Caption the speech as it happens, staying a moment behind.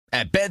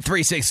At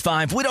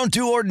Bet365, we don't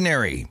do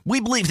ordinary. We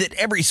believe that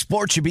every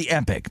sport should be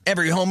epic.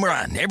 Every home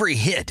run, every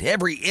hit,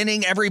 every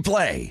inning, every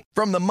play.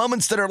 From the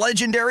moments that are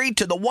legendary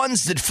to the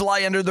ones that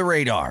fly under the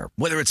radar.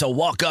 Whether it's a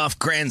walk-off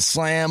grand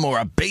slam or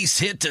a base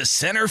hit to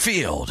center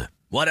field.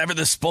 Whatever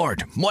the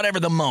sport, whatever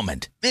the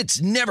moment.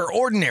 It's never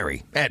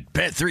ordinary at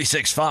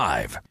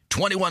Bet365.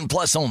 21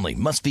 plus only.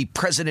 Must be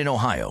present in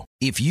Ohio.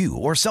 If you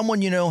or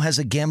someone you know has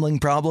a gambling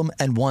problem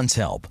and wants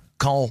help,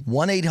 call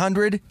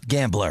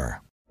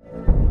 1-800-GAMBLER.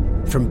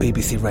 From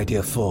BBC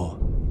Radio 4,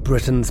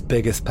 Britain's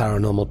biggest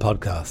paranormal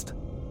podcast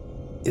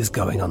is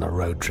going on a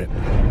road trip.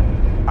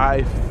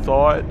 I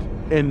thought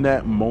in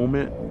that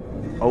moment,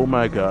 oh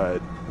my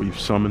God, we've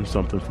summoned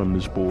something from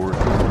this board.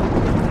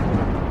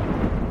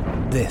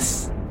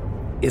 This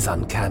is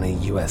Uncanny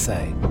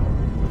USA.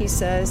 He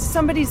says,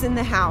 somebody's in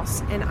the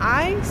house, and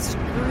I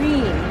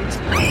screamed.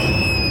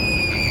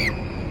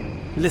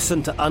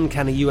 Listen to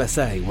Uncanny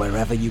USA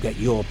wherever you get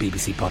your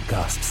BBC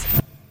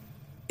podcasts,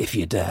 if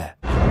you dare.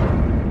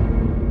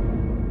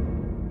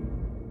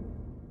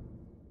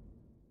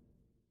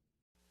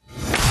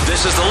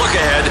 This is The Look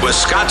Ahead with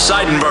Scott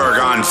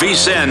Seidenberg on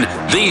VSiN,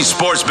 the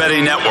Sports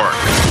Betting Network.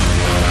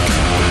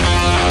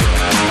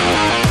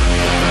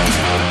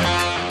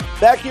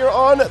 Back here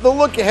on The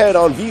Look Ahead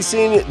on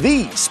VSiN,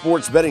 the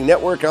Sports Betting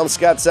Network. I'm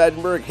Scott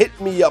Seidenberg. Hit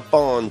me up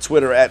on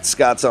Twitter at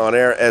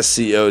ScottsOnAir,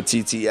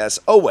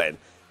 ScottsOnAir.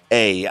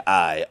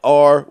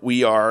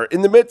 We are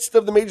in the midst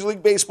of the Major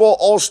League Baseball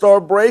All-Star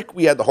break.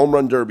 We had the Home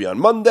Run Derby on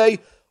Monday,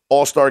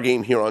 All-Star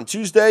game here on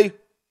Tuesday.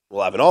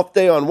 We'll have an off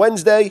day on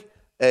Wednesday,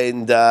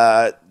 and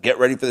get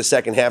ready for the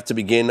second half to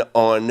begin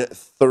on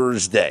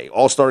Thursday.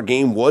 All-Star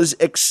game was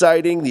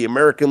exciting. The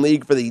American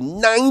League, for the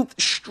 9th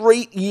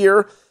straight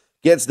year,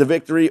 gets the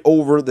victory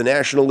over the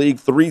National League.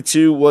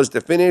 3-2 was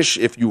the finish.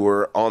 If you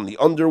were on the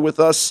under with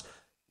us,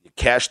 you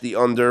cashed the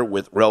under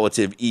with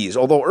relative ease.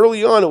 Although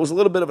early on, it was a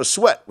little bit of a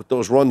sweat with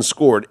those runs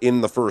scored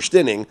in the first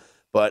inning,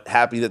 but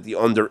happy that the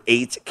under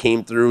 8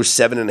 came through.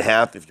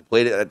 7.5, if you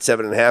played it at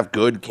 7.5,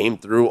 good, came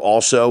through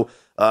also.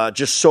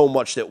 Just so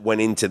much that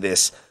went into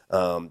this.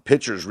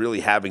 Pitchers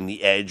really having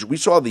the edge. We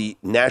saw the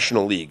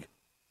National League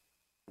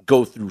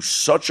go through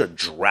such a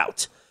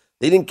drought.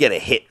 They didn't get a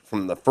hit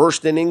from the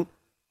first inning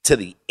to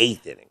the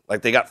 8th inning.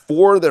 Like, they got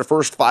 4 of their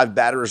first 5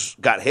 batters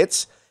got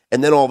hits,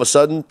 and then all of a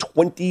sudden,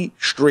 20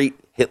 straight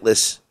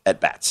hitless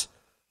at-bats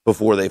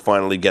before they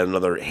finally get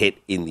another hit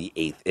in the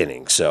 8th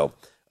inning. So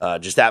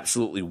just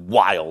absolutely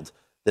wild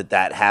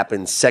that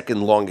happened.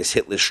 Second longest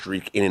hitless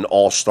streak in an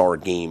all-star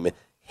game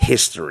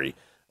history.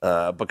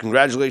 But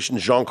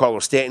congratulations, Giancarlo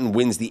Stanton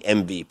wins the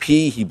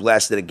MVP. He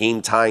blasted a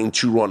game-tying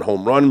 2-run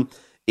home run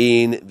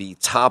in the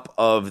top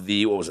of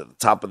the, the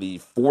top of the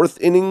 4th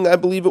inning, I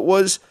believe it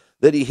was,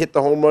 that he hit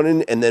the home run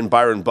in, and then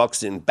Byron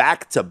Buxton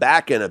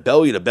back-to-back and a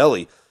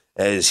belly-to-belly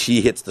as he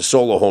hits the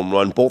solo home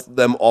run, both of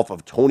them off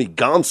of Tony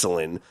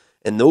Gonsolin,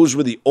 and those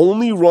were the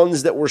only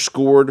runs that were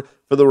scored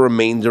for the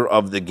remainder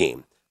of the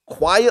game.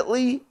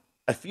 Quietly,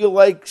 I feel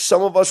like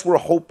some of us were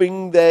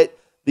hoping that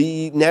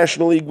the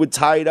National League would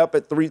tie it up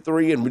at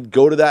 3-3 and would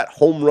go to that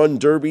home run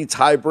derby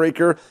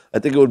tiebreaker. I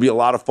think it would be a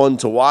lot of fun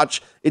to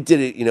watch. It did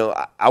it,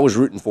 I was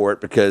rooting for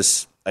it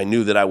because I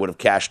knew that I would have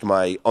cashed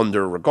my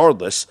under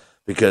regardless,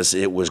 because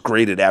it was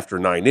graded after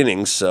 9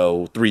 innings,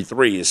 so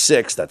 3-3 is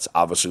 6. That's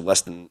obviously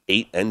less than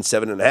 8 and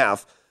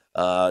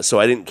 7.5. So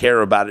I didn't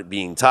care about it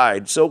being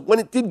tied. So when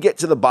it did get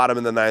to the bottom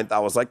of the 9th, I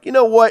was like, you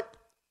know what?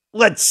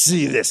 Let's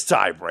see this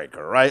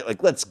tiebreaker, right?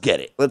 Like, let's get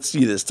it. Let's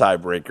see this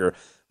tiebreaker.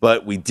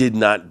 But we did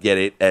not get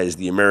it as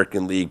the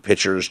American League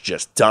pitchers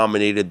just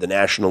dominated the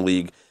National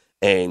League,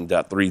 and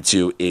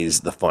 3-2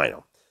 is the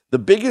final. The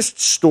biggest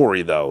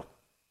story, though,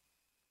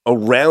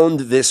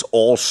 around this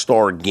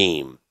all-star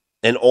game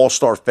and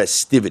all-star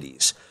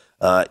festivities,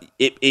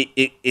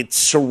 it's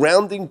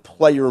surrounding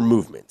player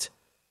movement.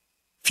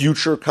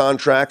 Future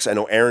contracts. I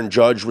know Aaron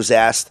Judge was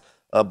asked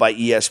by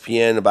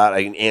ESPN about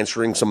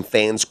answering some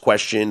fans'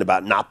 question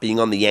about not being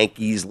on the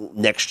Yankees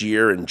next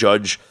year, and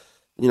Judge,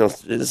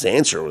 his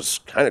answer was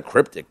kind of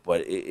cryptic,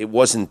 but it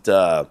wasn't,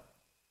 it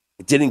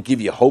didn't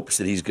give you hopes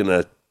that he's going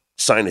to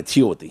sign a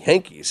deal with the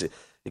Yankees. It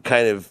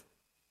kind of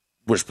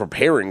was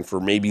preparing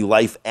for maybe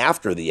life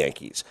after the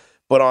Yankees.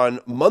 But on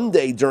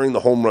Monday during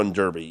the Home Run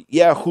Derby,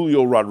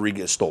 Julio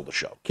Rodriguez stole the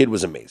show. Kid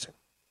was amazing.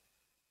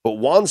 But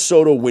Juan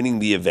Soto winning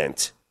the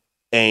event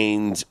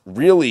and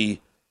really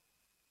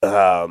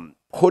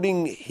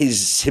putting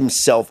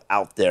himself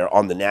out there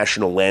on the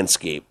national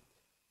landscape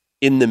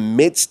in the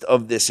midst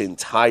of this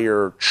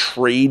entire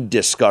trade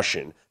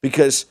discussion,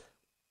 because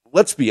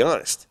let's be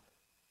honest,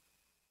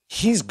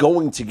 he's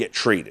going to get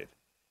traded.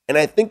 And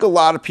I think a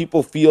lot of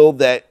people feel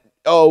that,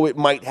 it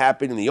might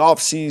happen in the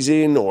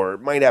offseason or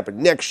it might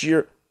happen next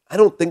year. I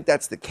don't think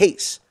that's the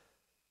case.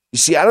 You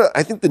see,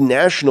 I think the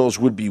Nationals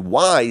would be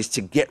wise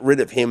to get rid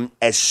of him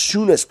as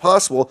soon as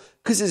possible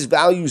because his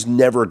value's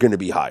never going to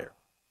be higher.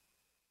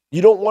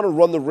 You don't want to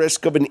run the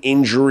risk of an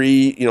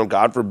injury,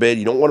 God forbid.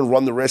 You don't want to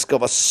run the risk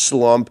of a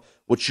slump.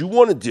 What you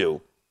want to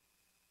do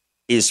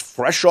is,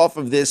 fresh off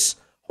of this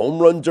home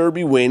run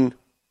derby win,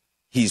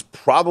 he's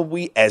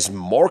probably as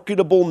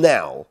marketable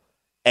now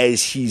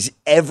as he's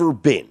ever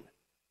been.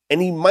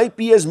 And he might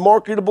be as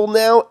marketable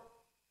now,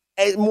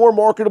 more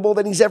marketable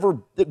than he's ever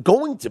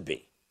going to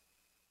be.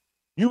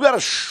 You got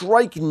to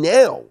strike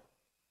now.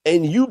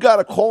 And you got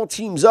to call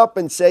teams up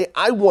and say,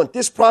 I want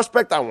this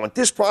prospect, I want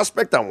this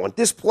prospect, I want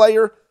this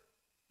player,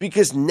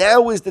 because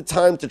now is the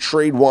time to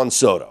trade Juan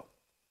Soto.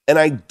 And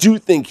I do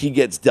think he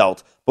gets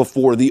dealt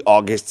before the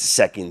August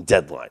 2nd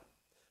deadline.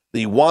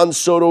 The Juan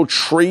Soto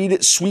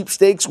trade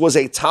sweepstakes was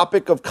a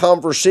topic of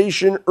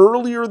conversation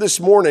earlier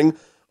this morning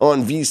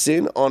on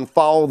VSiN on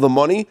Follow the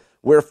Money,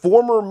 where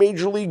former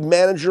Major League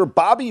manager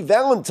Bobby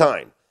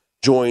Valentine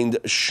joined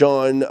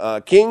Sean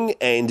King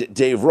and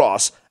Dave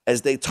Ross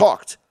as they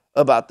talked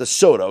about the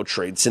Soto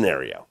trade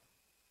scenario.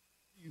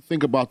 What do you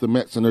think about the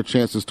Mets and their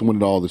chances to win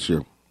it all this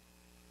year?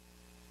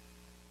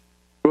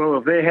 Well,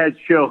 if they had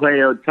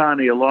Shohei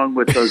Ohtani along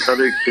with those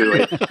other two,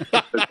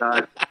 it's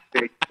not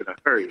in a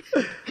hurry.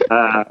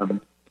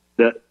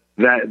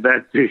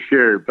 That's for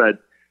sure.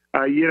 But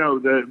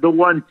the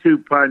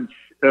 1-2 punch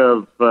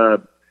of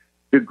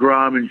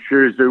DeGrom and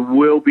Scherzer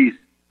will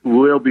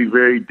be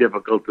very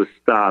difficult to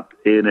stop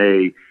in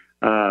a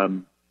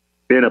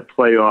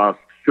playoff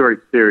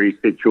short series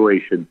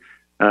situation.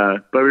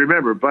 But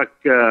remember, Buck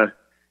had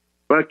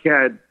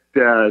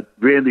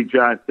Randy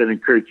Johnson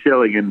and Curt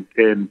Schilling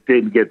and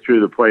didn't get through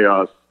the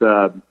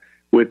playoffs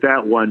with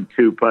that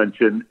 1-2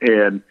 punch. And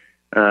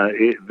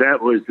that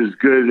was as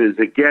good as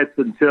it gets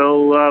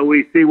until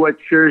we see what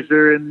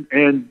Scherzer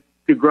and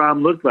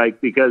DeGrom look like,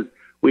 because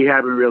we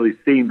haven't really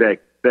seen that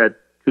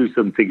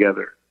twosome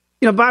together.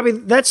 Bobby,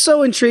 that's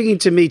so intriguing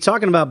to me,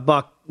 talking about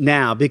Buck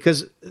now,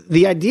 because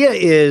the idea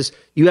is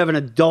you have an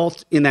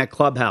adult in that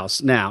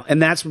clubhouse now,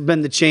 and that's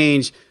been the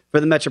change for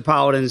the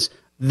Metropolitans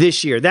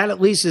this year. That at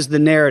least is the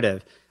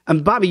narrative.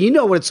 And Bobby, you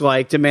know what it's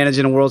like to manage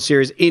in a World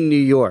Series in New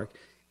York.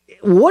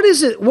 What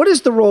is it? What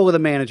is the role of the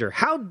manager?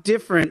 How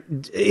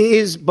different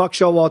is Buck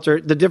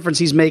Showalter, the difference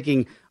he's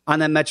making on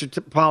that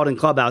Metropolitan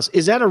clubhouse?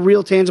 Is that a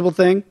real tangible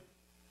thing?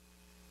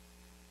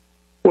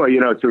 Well,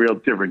 it's a real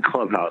different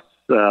clubhouse.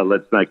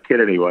 Let's not kid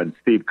anyone.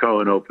 Steve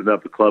Cohen opened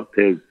up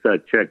his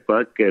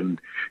checkbook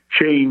and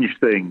changed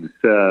things.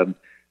 So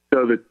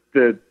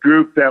the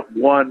group that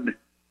won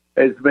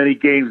as many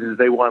games as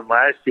they won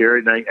last year,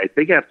 and I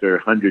think after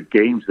 100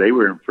 games they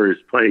were in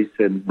first place,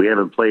 and we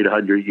haven't played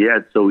 100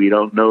 yet, so we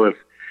don't know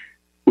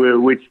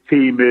which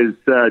team is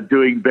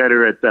doing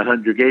better at the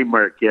 100-game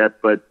mark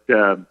yet. But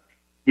I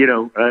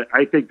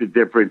think the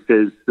difference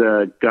is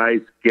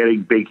guys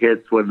getting big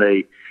hits when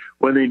they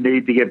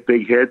need to get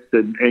big hits,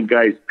 and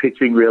guys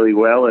pitching really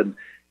well. And,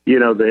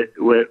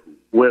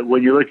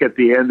 when you look at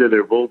the end of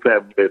their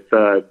bullpen with,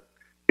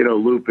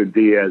 Loop and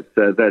Diaz,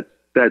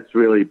 that's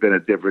really been a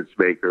difference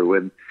maker.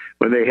 When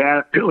they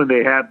have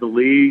the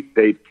lead,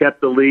 they've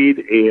kept the lead,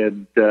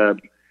 and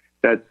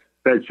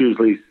that's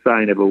usually a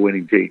sign of a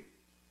winning team.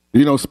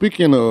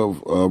 Speaking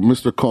of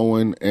Mr.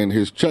 Cohen and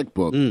his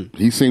checkbook,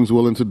 he seems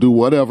willing to do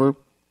whatever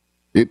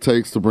it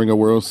takes to bring a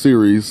World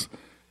Series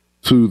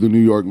to the New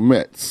York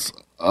Mets.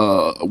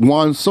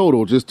 Juan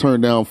Soto just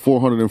turned down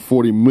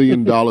 $440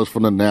 million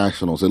from the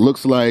Nationals. It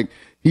looks like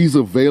he's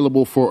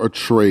available for a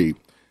trade.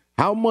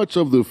 How much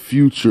of the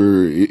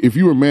future, if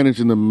you were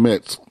managing the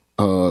Mets,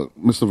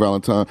 Mr.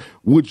 Valentine,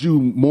 would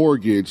you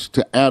mortgage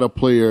to add a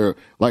player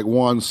like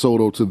Juan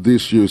Soto to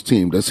this year's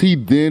team? Does he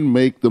then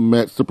make the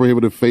Mets the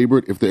prohibitive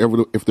favorite if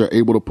they're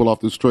able to pull off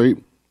this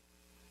trade?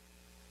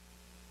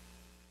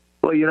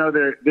 Well,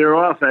 their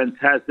offense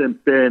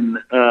hasn't been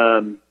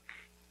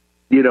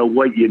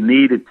what you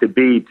need it to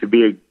be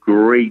a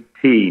great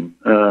team.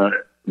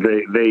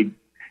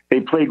 They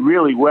played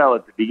really well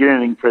at the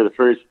beginning for the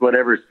first,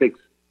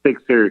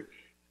 six or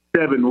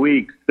 7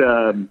 weeks.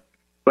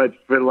 But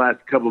for the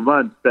last couple of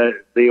months,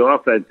 the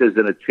offense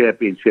isn't a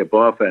championship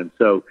offense.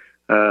 So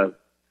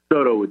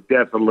Soto would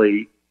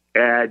definitely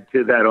add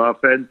to that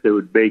offense. It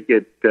would make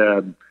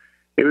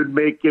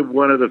it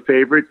one of the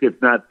favorites,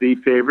 if not the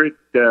favorite,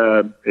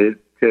 to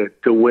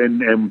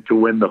win and to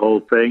win the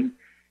whole thing.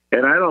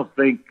 And I don't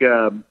think,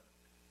 that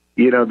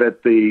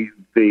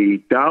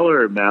the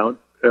dollar amount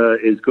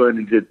is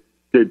going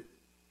to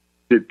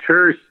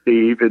deter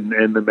Steve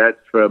and the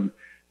Mets from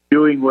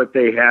doing what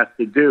they have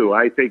to do.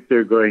 I think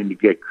they're going to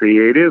get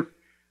creative.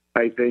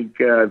 I think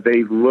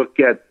they look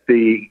at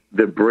the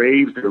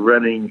Braves are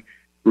running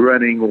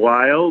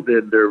wild,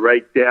 and they're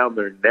right down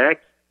their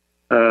neck.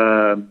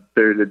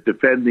 They're the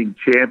defending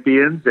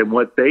champions, and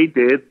what they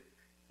did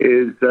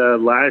is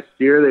last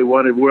year they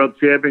won a world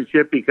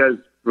championship because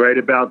right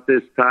about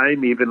this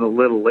time, even a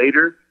little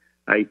later,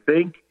 I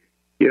think,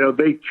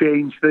 they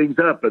changed things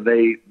up, and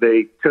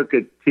they took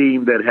a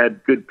team that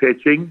had good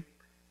pitching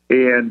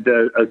and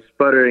a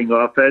sputtering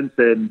offense,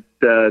 and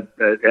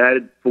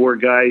added 4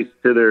 guys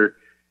to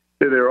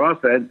their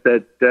offense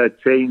that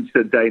changed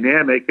the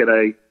dynamic. And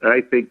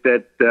I think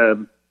that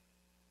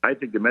I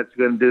think the Mets are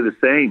going to do the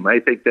same. I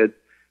think that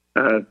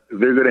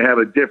they're going to have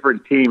a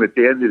different team at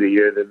the end of the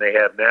year than they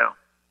have now.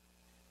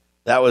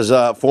 That was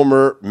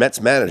former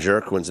Mets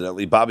manager,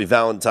 coincidentally, Bobby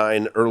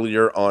Valentine,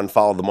 earlier on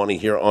Follow the Money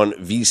here on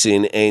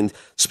VSiN. And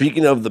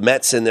speaking of the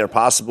Mets and their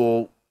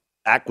possible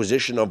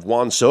acquisition of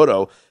Juan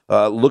Soto,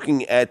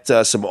 looking at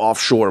some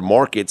offshore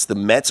markets, the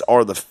Mets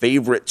are the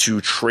favorite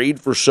to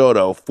trade for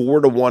Soto,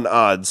 4-1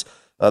 odds.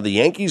 The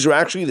Yankees are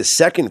actually the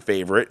second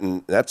favorite,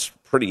 and that's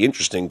pretty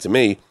interesting to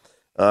me.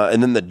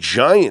 And then the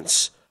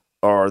Giants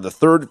are the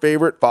third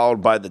favorite,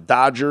 followed by the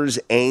Dodgers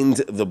and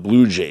the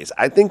Blue Jays.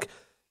 I think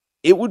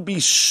it would be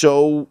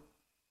so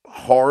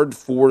hard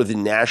for the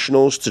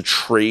Nationals to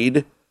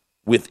trade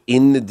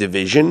within the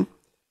division.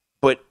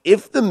 But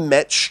if the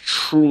Mets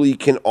truly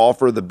can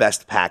offer the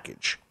best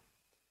package,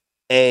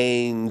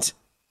 and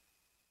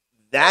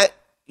that,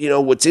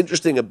 what's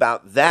interesting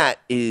about that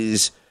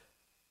is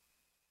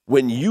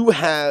when you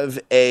have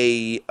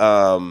a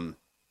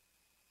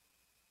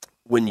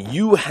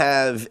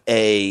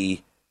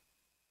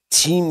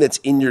team that's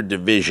in your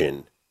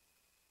division,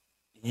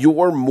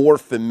 you're more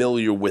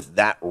familiar with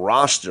that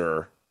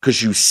roster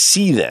because you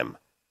see them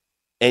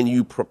and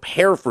you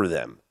prepare for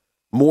them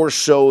more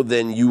so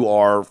than you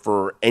are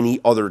for any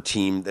other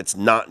team that's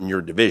not in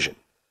your division.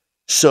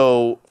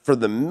 So for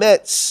the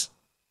Mets,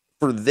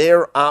 for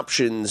their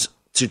options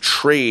to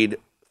trade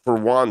for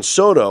Juan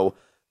Soto,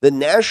 the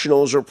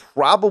Nationals are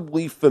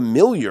probably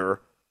familiar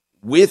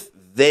with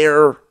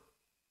their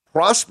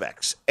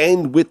prospects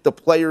and with the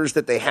players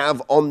that they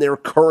have on their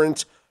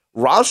current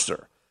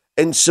roster.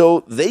 And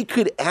so they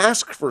could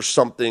ask for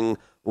something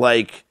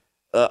like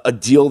a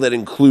deal that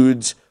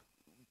includes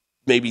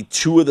maybe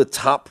two of the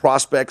top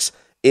prospects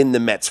in the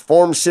Mets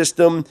farm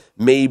system,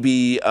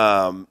 maybe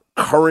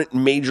current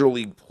major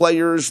league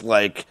players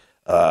like,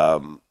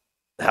 how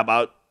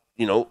about,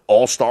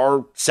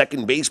 all-star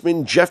second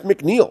baseman Jeff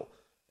McNeil.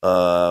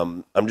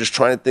 I'm just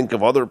trying to think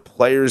of other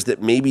players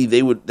that maybe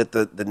that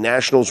the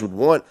Nationals would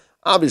want.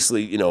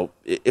 Obviously,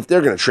 if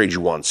they're going to trade you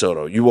Juan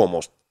Soto, you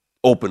almost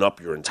open up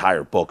your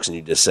entire books and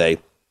you just say,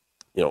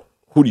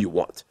 who do you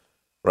want,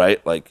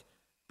 right?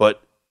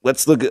 But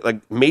let's look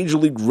at major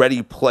league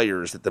ready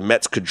players that the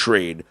Mets could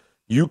trade.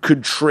 You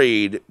could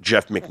trade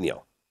Jeff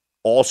McNeil,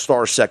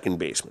 all-star second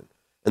baseman.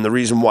 And the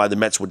reason why the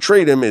Mets would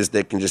trade him is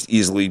they can just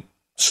easily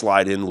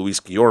slide in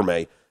Luis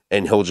Guillorme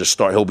and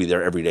he'll be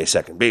their everyday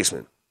second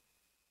baseman.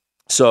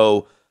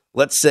 So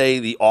let's say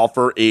the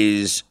offer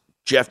is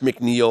Jeff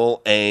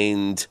McNeil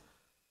and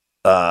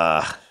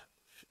I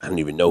don't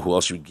even know who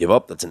else you would give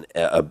up. That's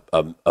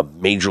a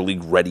major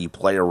league ready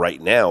player right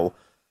now.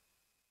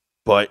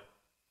 But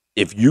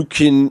if you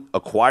can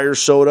acquire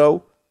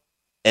Soto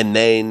and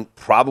then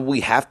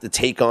probably have to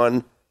take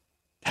on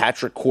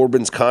Patrick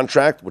Corbin's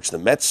contract, which the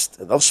Mets,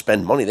 they'll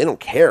spend money. They don't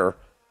care.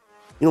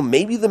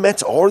 Maybe the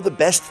Mets are the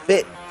best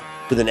fit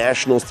for the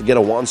Nationals to get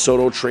a Juan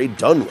Soto trade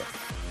done with.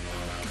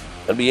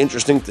 That'd be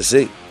interesting to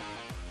see.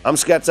 I'm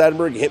Scott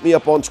Seidenberg. Hit me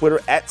up on Twitter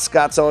at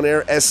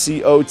ScottsOnAir,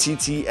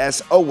 ScottsOnair.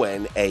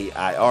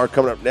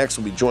 Coming up next,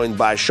 we'll be joined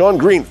by Sean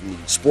Green from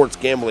the Sports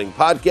Gambling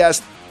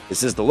Podcast.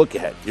 This is The Look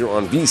Ahead here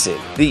on VSiN,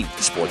 the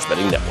Sports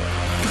Betting Network.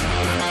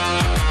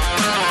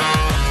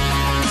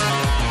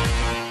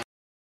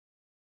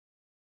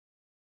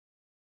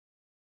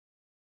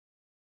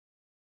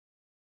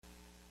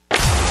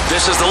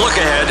 This is The Look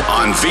Ahead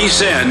on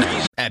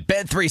VSiN. At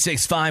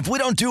Bet365, we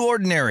don't do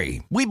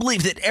ordinary. We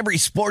believe that every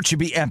sport should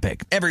be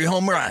epic. Every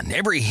home run,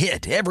 every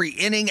hit, every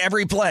inning,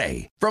 every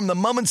play. From the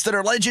moments that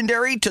are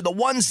legendary to the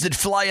ones that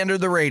fly under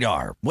the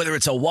radar. Whether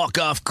it's a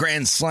walk-off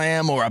grand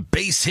slam or a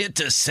base hit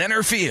to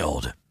center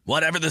field.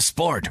 Whatever the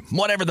sport,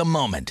 whatever the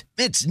moment.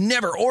 It's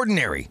never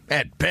ordinary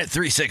at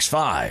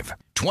Bet365.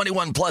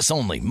 21 plus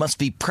only. Must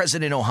be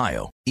present in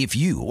Ohio. If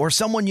you or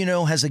someone you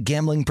know has a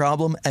gambling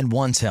problem and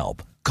wants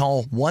help,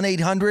 call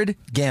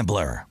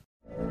 1-800-GAMBLER.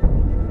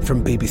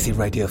 From BBC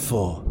Radio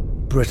 4,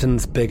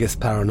 Britain's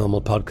biggest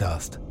paranormal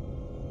podcast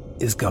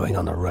is going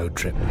on a road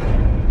trip.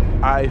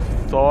 I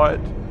thought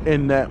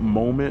in that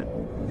moment,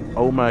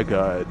 oh my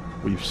God,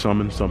 we've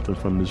summoned something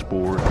from this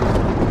board.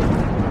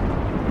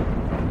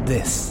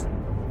 This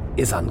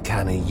is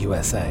Uncanny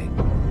USA.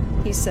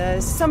 He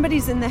says,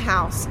 somebody's in the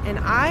house, and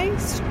I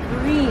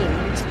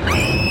screamed.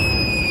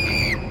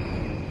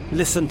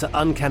 Listen to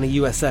Uncanny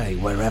USA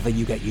wherever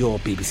you get your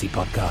BBC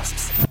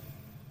podcasts,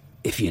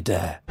 if you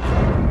dare.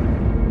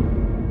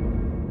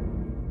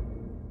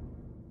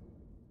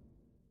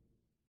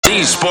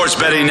 The Sports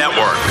Betting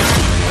Network.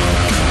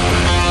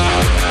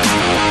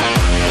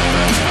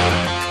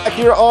 Back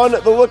here on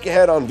The Look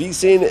Ahead on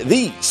VSiN,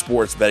 the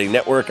Sports Betting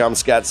Network. I'm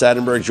Scott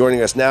Seidenberg,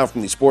 joining us now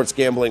from the Sports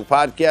Gambling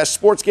Podcast,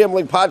 Sports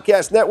Gambling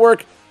Podcast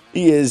Network.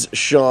 He is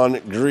Sean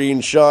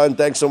Green. Sean,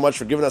 thanks so much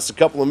for giving us a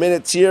couple of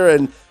minutes here.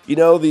 And,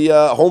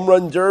 the Home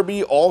Run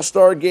Derby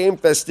All-Star Game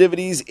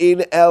festivities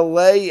in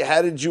L.A.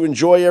 How did you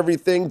enjoy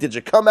everything? Did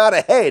you come out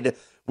ahead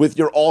with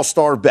your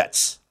All-Star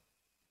bets?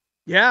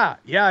 Yeah,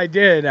 I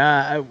did.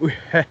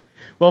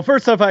 Well,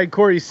 first off, I had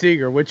Corey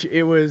Seager, which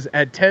it was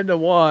at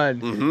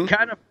 10-1. Mm-hmm.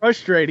 Kind of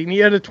frustrating. He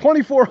had a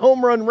 24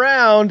 home run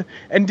round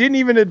and didn't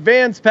even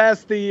advance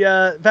past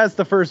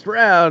the first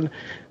round.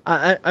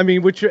 I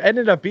mean, which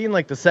ended up being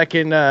like the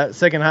second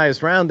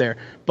highest round there.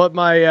 But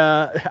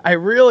I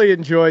really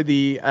enjoyed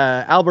the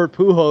Albert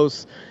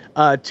Pujols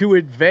to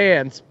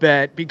advance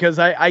bet because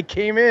I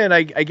came in,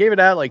 I gave it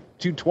out like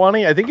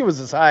 220. I think it was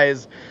as high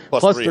as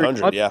plus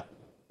 300. Yeah.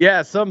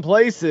 Yeah, some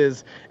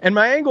places. And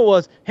my angle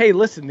was, hey,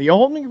 listen, the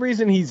only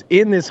reason he's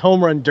in this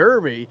home run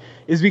derby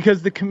is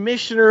because the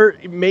commissioner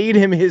made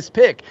him his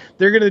pick.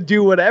 They're going to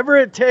do whatever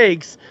it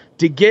takes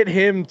to get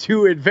him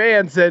to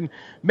advance. And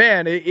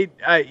man,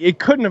 it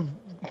couldn't have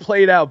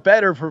played out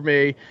better for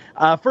me.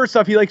 First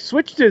off, he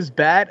switched his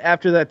bat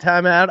after that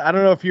timeout. I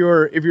don't know if you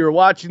were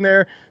watching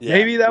there. Yeah.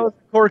 Maybe that was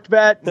a corked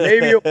bat.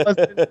 Maybe it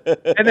wasn't.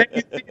 And then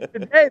you see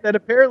today that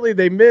apparently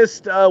they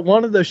missed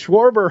one of the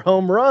Schwarber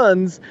home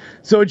runs.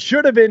 So it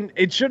should have been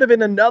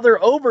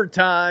another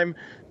overtime.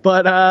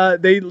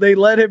 But they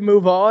let him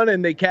move on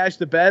and they cashed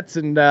the bets,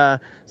 and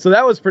so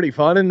that was pretty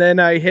fun. And then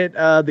I hit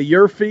the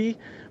Yurfee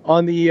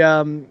on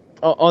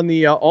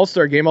the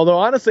All-Star game. Although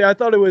honestly, I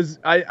thought it was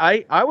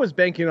I was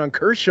banking on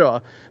Kershaw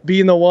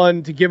being the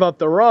one to give up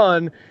the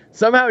run.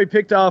 Somehow he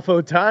picked off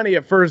Ohtani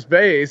at first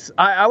base.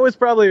 I was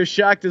probably as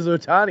shocked as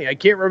Ohtani. I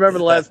can't remember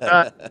the last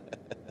time.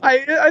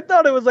 I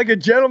thought it was like a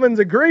gentleman's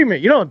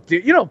agreement. You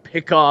don't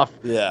pick off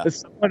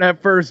someone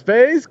at first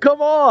base.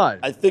 Come on.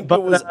 I think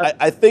it was.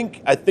 I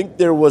think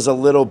there was a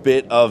little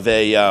bit of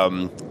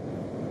a.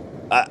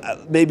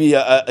 Maybe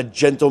a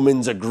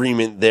gentleman's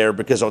agreement there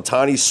because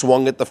Ohtani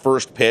swung at the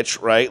first pitch,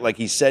 right? Like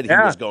he said he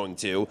was going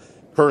to.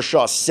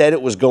 Kershaw said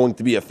it was going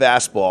to be a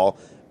fastball.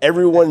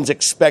 Everyone's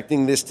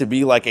expecting this to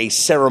be like a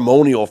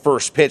ceremonial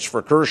first pitch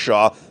for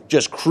Kershaw.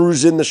 Just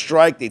cruise in the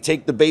strike. They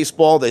take the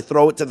baseball, they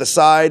throw it to the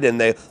side, and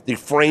they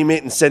frame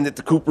it and send it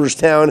to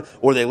Cooperstown,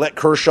 or they let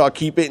Kershaw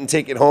keep it and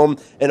take it home,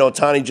 and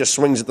Ohtani just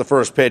swings at the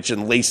first pitch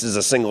and laces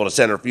a single to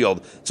center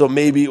field. So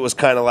maybe it was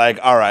kind of like,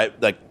 all right,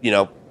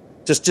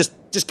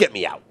 just get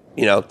me out.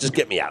 Just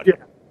get me out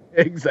here.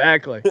 Yeah,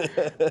 exactly.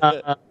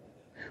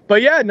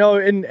 But yeah, no,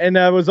 and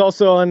I was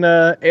also on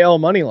AL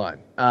Moneyline.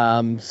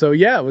 So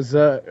yeah, it was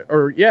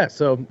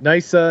so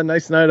nice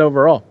night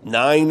overall.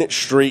 9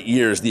 straight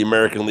years the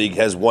American League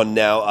has won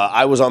now.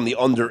 I was on the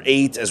under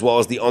 8 as well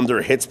as the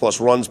under hits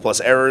plus runs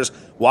plus errors.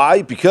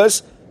 Why?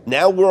 Because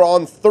now we're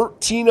on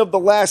 13 of the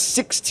last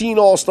 16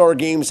 All-Star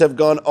games have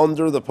gone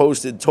under the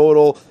posted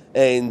total.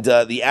 And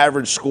the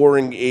average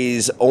scoring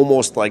is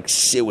almost like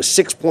it was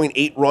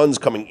 6.8 runs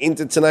coming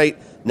into tonight.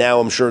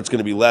 Now I'm sure it's going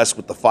to be less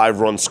with the 5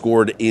 runs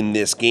scored in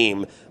this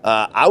game.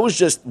 I was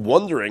just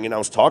wondering, and I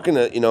was talking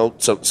to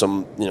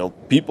some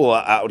people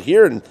out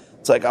here, and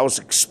it's like I was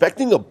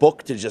expecting a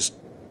book to just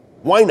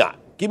why not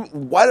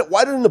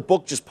why didn't the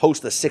book just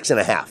post a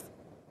 6.5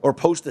 or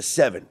post a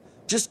 7?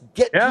 Just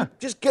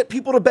get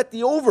people to bet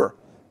the over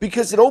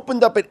because it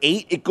opened up at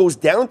 8, it goes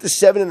down to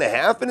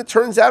 7.5, and it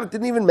turns out it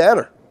didn't even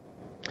matter.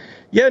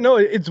 Yeah, no,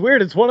 it's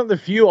weird. It's one of the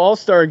few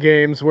All-Star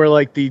games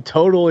where the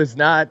total is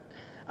not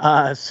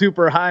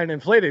super high and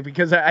inflated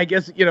because I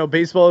guess,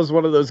 baseball is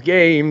one of those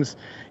games,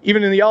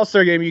 even in the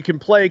All-Star game, you can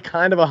play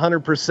kind of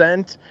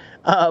 100%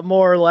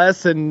 more or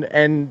less,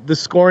 and the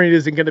scoring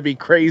isn't going to be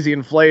crazy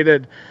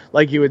inflated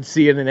like you would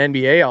see in an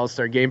NBA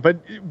All-Star game.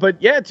 But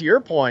yeah, to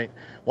your point,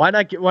 why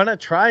not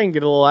try and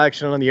get a little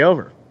action on the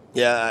over?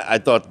 Yeah, I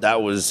thought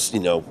that was,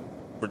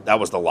 that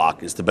was the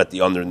lock, is to bet the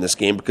under in this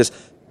game because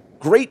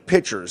great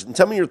pitchers, and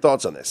tell me your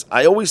thoughts on this.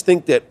 I always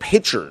think that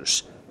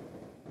pitchers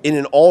in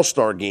an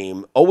all-star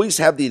game always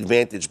have the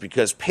advantage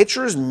because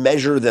pitchers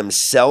measure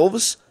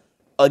themselves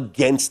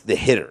against the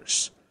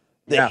hitters.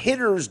 The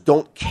hitters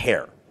don't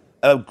care.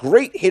 A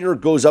great hitter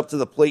goes up to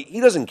the plate.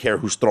 He doesn't care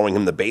who's throwing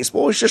him the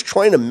baseball. He's just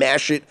trying to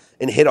mash it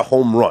and hit a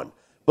home run.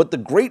 But the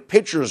great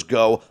pitchers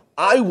go,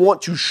 I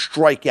want to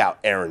strike out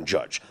Aaron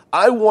Judge.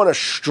 I want to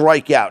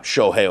strike out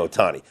Shohei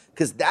Ohtani.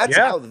 Because that's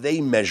how they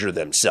measure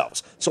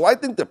themselves. So I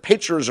think the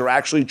pitchers are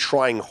actually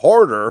trying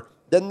harder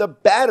than the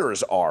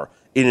batters are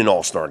in an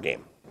all-star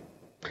game.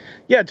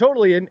 Yeah,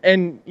 totally.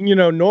 And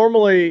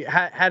normally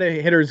how do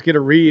hitters get a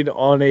read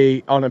on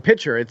a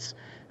pitcher? It's,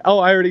 I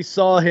already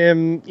saw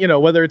him,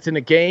 whether it's in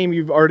a game,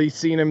 you've already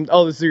seen him.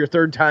 Oh, this is your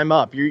third time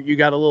up. You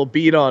got a little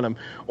beat on him.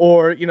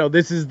 Or,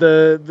 this is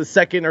the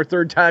second or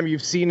third time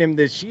you've seen him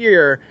this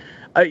year.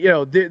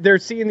 They're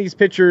seeing these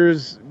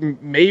pitchers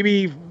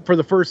maybe for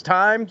the first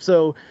time.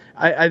 So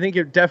I think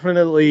it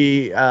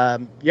definitely,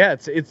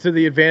 it's to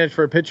the advantage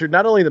for a pitcher,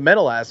 not only the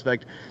mental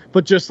aspect,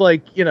 but just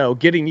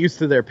getting used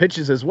to their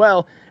pitches as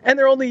well. And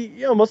they're only,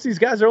 most of these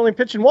guys are only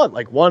pitching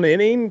one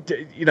inning,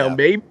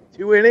 maybe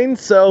 2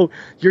 innings. So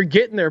you're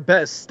getting their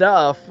best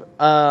stuff.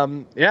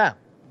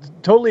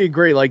 Totally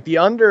agree. The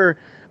under,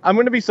 I'm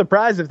going to be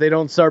surprised if they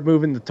don't start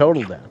moving the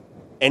total down.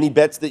 Any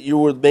bets that you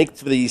would make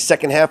for the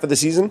second half of the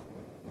season?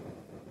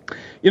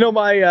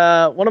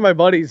 My one of my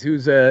buddies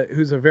who's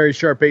a very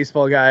sharp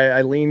baseball guy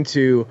I lean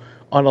to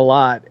on a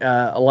lot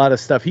of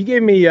stuff. He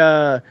gave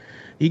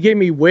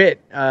me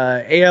Witt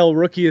AL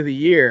Rookie of the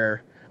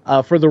Year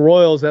for the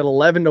Royals at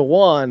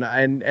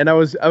 11-1, and I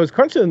was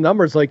crunching the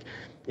numbers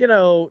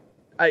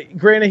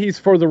granted he's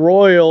for the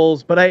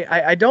Royals, but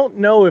I don't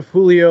know if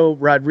Julio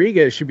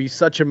Rodriguez should be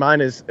such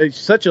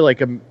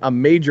a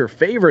major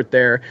favorite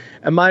there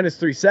at minus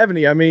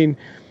 370. I mean,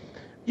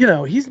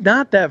 he's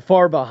not that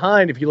far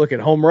behind if you look at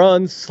home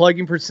runs,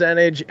 slugging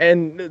percentage,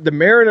 and the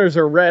Mariners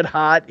are red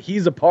hot.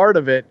 He's a part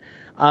of it.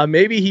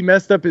 Maybe he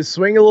messed up his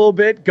swing a little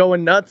bit,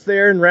 going nuts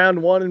there in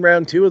round 1 and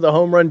round 2 of the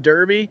home run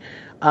derby.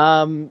 So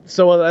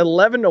at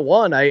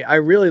 11-1, I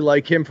really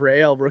like him for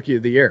AL Rookie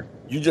of the Year.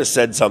 You just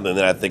said something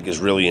that I think is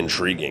really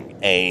intriguing,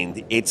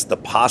 and it's the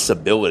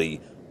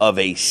possibility of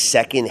a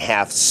second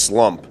half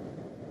slump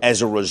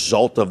as a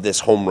result of this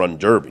home run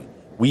derby.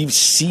 We've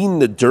seen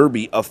the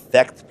derby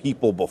affect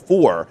people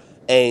before,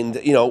 and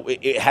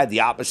it had the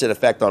opposite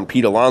effect on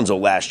Pete Alonso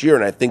last year,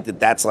 and I think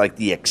that's like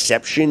the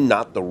exception,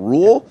 not the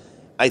rule.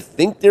 I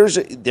think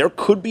there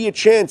could be a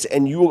chance,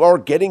 and you are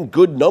getting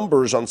good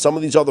numbers on some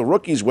of these other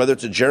rookies, whether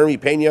it's a Jeremy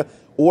Pena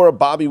or a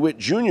Bobby Witt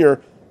Jr.,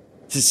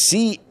 to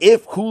see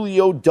if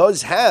Julio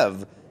does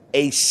have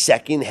a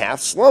second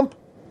half slump.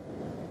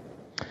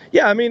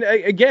 Yeah, I mean,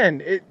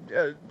 again,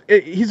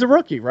 he's a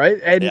rookie, right?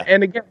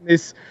 And again,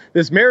 this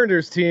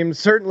Mariners team,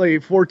 certainly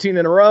 14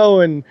 in a row,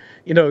 and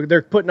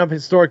they're putting up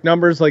historic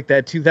numbers like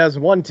that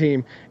 2001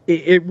 team.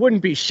 It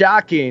wouldn't be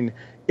shocking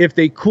if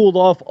they cooled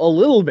off a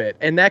little bit,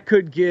 and that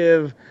could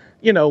give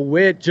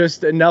Witt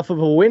just enough of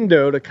a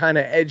window to kind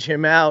of edge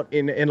him out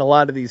in a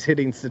lot of these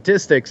hitting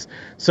statistics.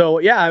 So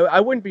yeah, I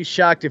wouldn't be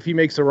shocked if he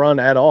makes a run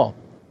at all.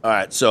 All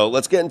right, so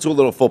let's get into a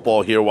little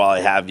football here while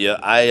I have you.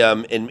 I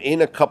am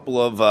in a couple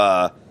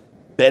of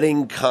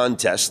betting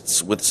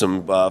contests with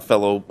some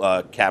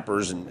fellow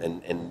cappers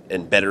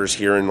and bettors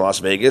here in Las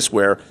Vegas,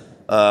 where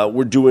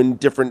we're doing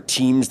different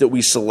teams that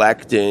we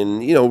select, and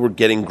we're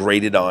getting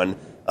graded on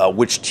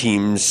which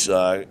teams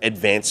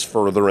advance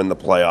further in the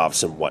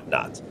playoffs and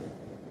whatnot.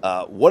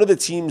 One of the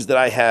teams that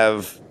I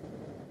have,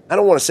 I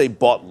don't want to say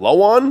bought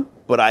low on,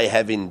 but I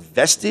have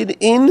invested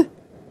in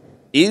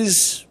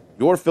is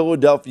your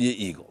Philadelphia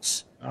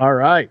Eagles. All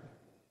right.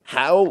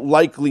 How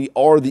likely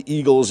are the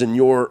Eagles, in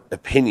your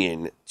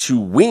opinion, to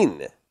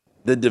win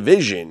the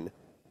division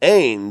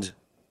and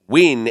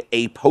win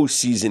a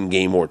postseason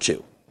game or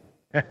two?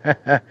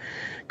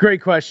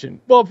 Great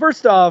question. Well,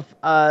 first off,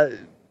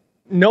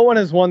 no one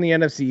has won the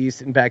NFC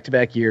East in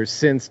back-to-back years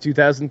since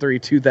 2003,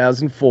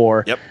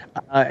 2004. Yep.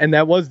 And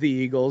that was the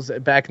Eagles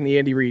back in the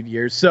Andy Reid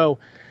years. So,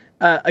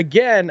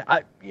 again,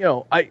 I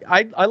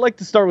like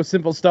to start with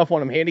simple stuff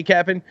when I'm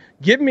handicapping.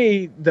 Give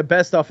me the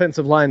best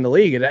offensive line in the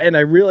league, and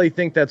I really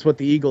think that's what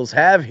the Eagles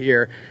have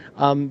here.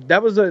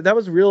 That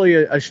was really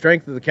a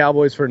strength of the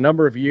Cowboys for a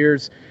number of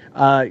years,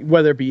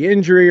 whether it be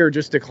injury or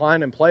just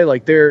decline in play.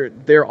 Like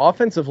their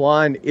offensive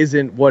line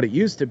isn't what it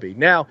used to be.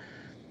 Now,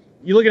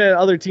 you're looking at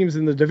other teams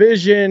in the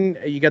division.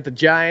 You got the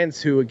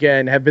Giants, who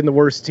again have been the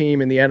worst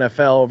team in the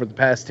NFL over the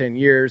past 10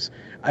 years.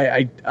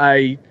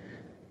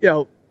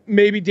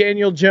 Maybe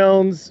Daniel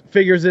Jones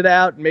figures it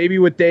out. Maybe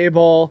with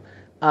Daboll,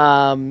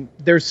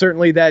 there's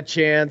certainly that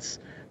chance.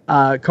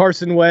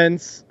 Carson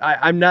Wentz,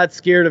 I'm not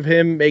scared of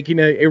him making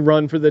a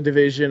run for the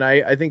division.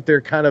 I think they're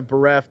kind of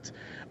bereft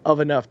of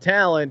enough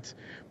talent.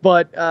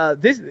 But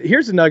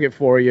here's a nugget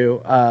for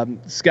you,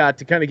 Scott,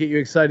 to kind of get you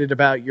excited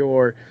about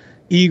your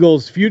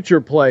Eagles' future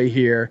play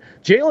here.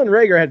 Jalen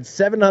Reagor had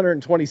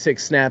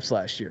 726 snaps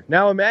last year.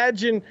 Now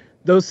imagine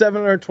those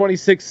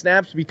 726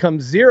 snaps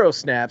become 0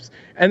 snaps,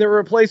 and they're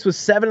replaced with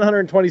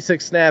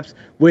 726 snaps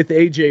with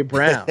A.J.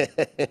 Brown.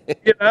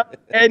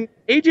 And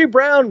A.J.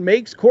 Brown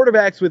makes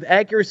quarterbacks with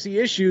accuracy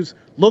issues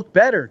look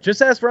better.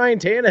 Just ask Ryan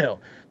Tannehill.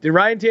 Did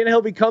Ryan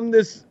Tannehill become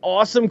this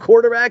awesome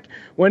quarterback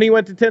when he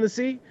went to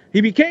Tennessee?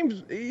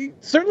 He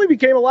certainly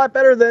became a lot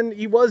better than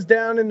he was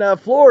down in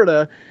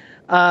Florida.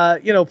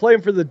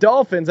 Playing for the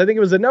Dolphins. I think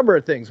it was a number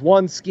of things.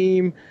 One,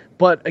 scheme,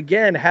 but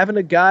again, having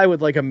a guy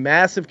with like a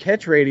massive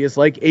catch radius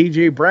like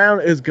A.J.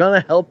 Brown is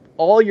going to help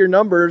all your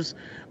numbers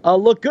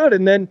look good.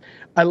 And then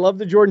I love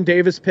the Jordan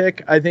Davis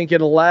pick. I think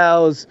it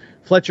allows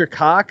Fletcher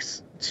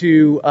Cox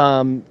to,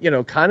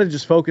 kind of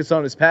just focus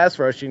on his pass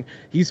rushing.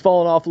 He's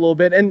fallen off a little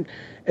bit. And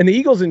the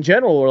Eagles in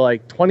general were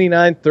like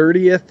 29th,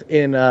 30th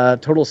in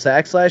total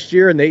sacks last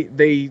year, and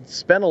they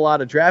spent a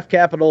lot of draft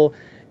capital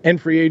and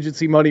free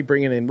agency money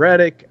bringing in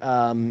Reddick,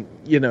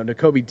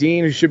 Nakobe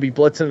Dean, who should be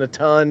blitzing a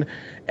ton.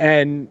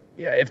 And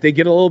if they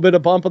get a little bit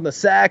of bump on the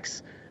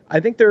sacks,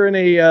 I think they're in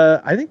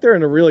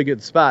a really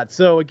good spot.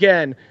 So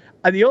again,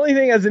 the only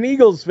thing as an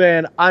Eagles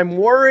fan, I'm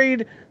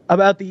worried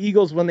about the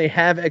Eagles when they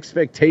have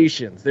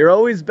expectations. They're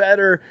always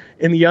better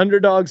in the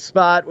underdog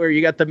spot where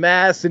you got the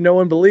mass and no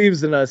one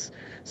believes in us.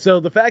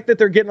 So the fact that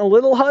they're getting a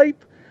little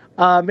hype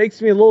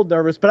makes me a little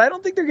nervous, but I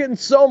don't think they're getting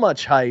so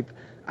much hype.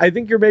 I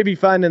think you're maybe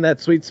finding that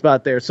sweet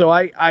spot there. So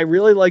I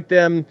really like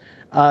them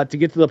to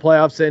get to the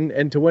playoffs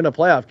and to win a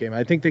playoff game.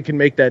 I think they can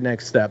make that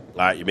next step.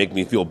 All right, you make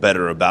me feel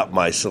better about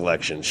my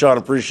selection. Sean,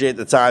 appreciate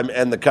the time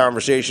and the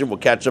conversation. We'll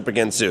catch up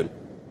again soon.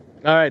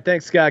 All right,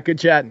 thanks, Scott. Good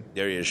chatting.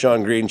 There he is,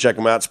 Sean Green. Check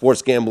him out,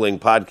 Sports Gambling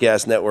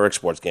Podcast Network,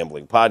 Sports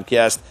Gambling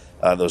Podcast.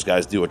 Those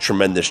guys do a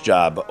tremendous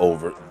job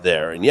over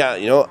there. And,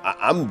 yeah,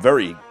 I'm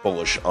very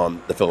bullish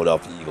on the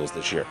Philadelphia Eagles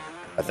this year.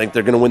 I think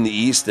they're going to win the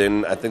East,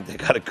 and I think they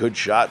got a good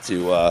shot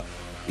to,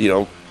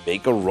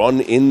 make a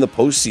run in the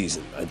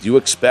postseason. I do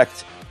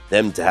expect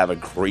them to have a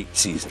great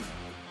season.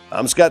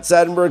 I'm Scott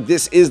Seidenberg.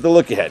 This is The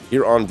Look Ahead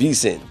here on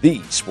VSiN,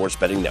 the Sports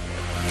Betting Network.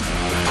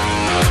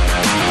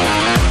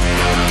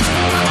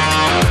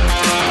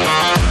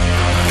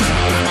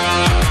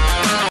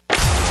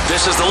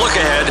 This is The Look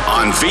Ahead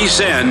on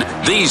VSiN,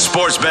 the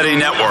Sports Betting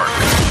Network.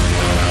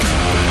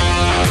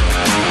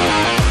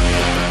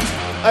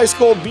 Ice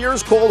cold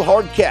beers, cold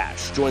hard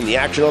cash. Join the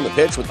action on the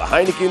pitch with the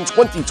Heineken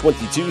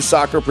 2022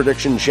 Soccer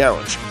Prediction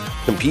Challenge.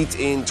 Compete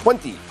in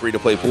 20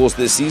 free-to-play pools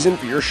this season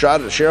for your shot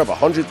at a share of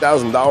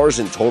 $100,000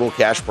 in total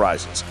cash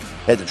prizes.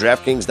 Head to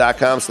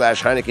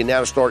DraftKings.com/Heineken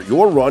now to start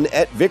your run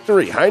at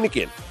victory.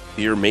 Heineken,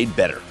 beer made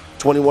better.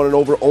 21 and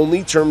over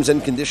only. Terms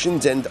and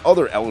conditions and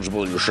other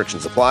eligibility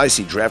restrictions apply.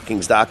 See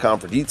DraftKings.com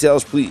for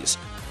details. Please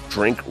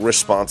drink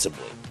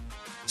responsibly.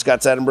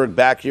 Scott Seidenberg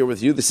back here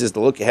with you. This is The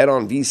Look Ahead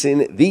on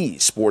VSiN, the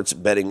Sports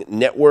Betting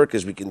Network,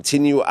 as we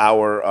continue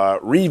our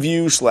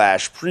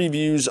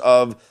review/previews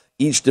of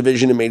each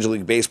division in Major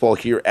League Baseball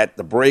here at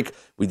the break.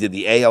 We did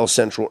the AL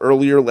Central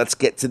earlier. Let's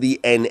get to the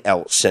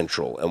NL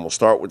Central, and we'll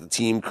start with the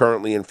team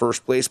currently in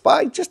first place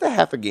by just a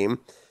half a game,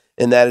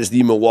 and that is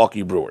the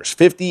Milwaukee Brewers.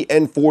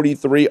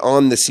 50-43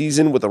 on the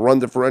season with a run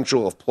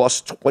differential of plus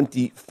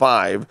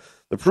 25.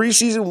 The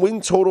preseason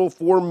win total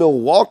for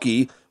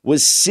Milwaukee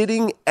was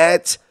sitting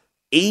at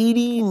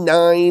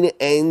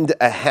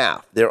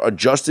 89.5. Their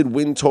adjusted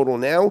win total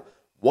now,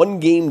 one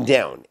game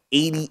down,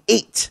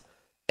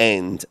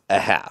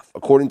 88.5.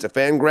 According to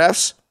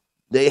Fangraphs,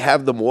 they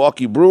have the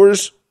Milwaukee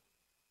Brewers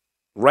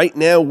right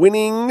now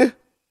winning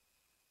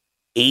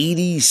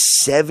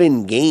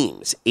 87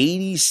 games,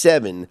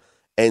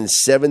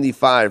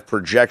 87-75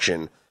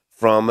 projection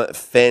from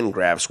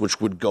Fangraphs,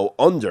 which would go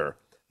under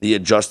the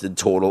adjusted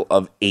total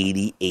of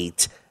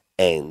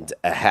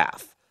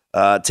 88.5.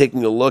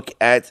 Taking a look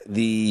at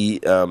the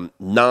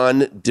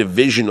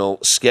non-divisional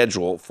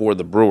schedule for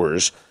the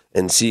Brewers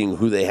and seeing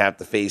who they have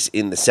to face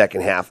in the second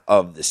half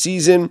of the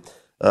season.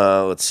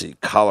 Let's see,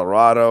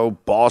 Colorado,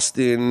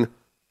 Boston,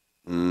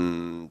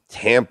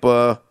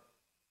 Tampa,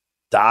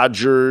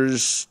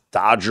 Dodgers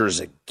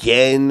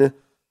again,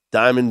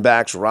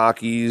 Diamondbacks,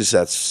 Rockies,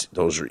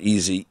 those are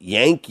easy.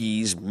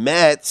 Yankees,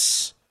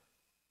 Mets,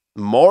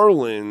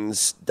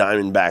 Marlins,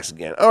 Diamondbacks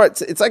again. All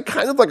right, it's like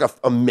kind of like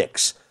a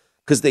mix,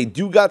 because they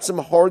do got some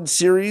hard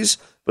series,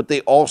 but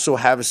they also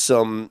have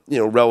some,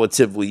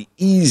 relatively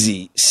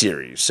easy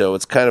series. So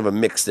it's kind of a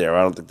mix there.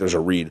 I don't think there's a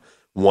read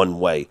one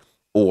way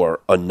or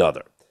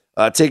another.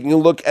 Taking a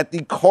look at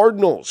the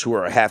Cardinals, who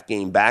are a half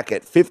game back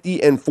at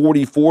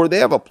 50-44. They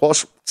have a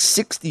plus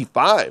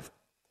 65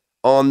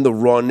 on the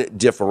run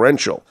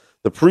differential.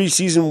 The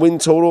preseason win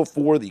total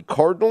for the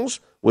Cardinals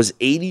was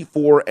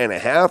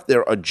 84.5.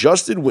 Their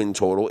adjusted win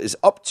total is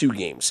up 2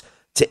 games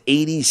to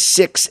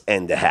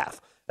 86.5.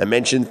 I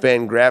mentioned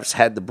Fangraphs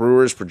had the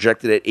Brewers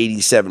projected at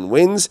 87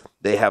 wins.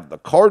 They have the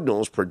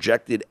Cardinals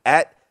projected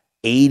at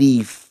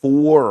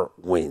 84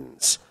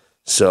 wins.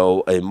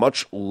 So a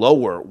much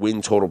lower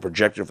win total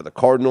projected for the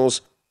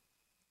Cardinals.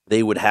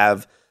 They would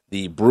have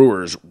the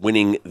Brewers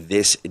winning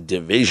this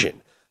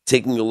division.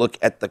 Taking a look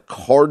at the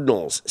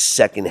Cardinals'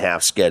 second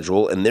half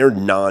schedule and their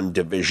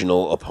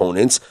non-divisional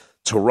opponents,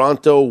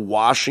 Toronto,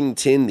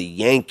 Washington, the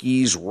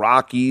Yankees,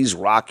 Rockies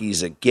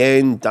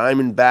again,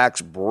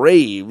 Diamondbacks,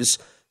 Braves,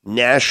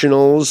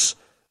 Nationals,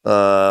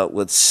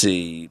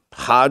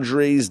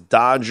 Padres,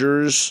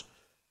 Dodgers.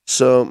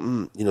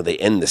 So, they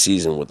end the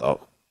season with a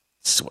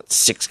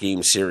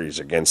 6-game series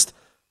against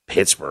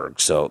Pittsburgh.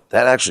 So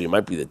that actually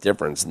might be the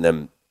difference in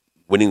them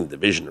winning the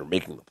division or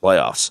making the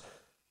playoffs.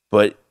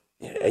 But,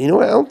 I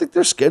don't think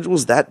their schedule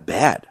is that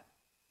bad. I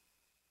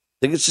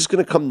think it's just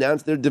going to come down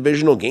to their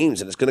divisional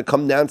games, and it's going to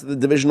come down to the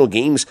divisional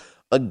games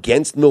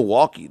against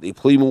Milwaukee. They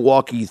play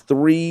Milwaukee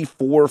 3,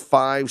 4,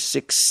 5,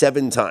 6,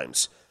 7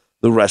 times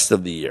the rest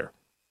of the year.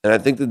 And I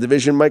think the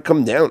division might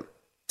come down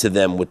to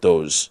them with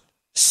those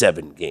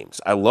 7 games.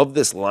 I love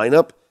this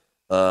lineup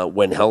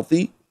when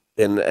healthy,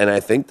 and I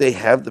think they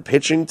have the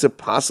pitching to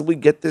possibly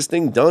get this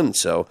thing done.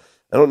 So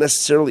I don't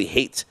necessarily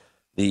hate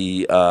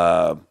the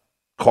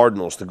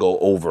Cardinals to go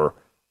over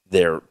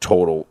their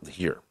total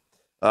here.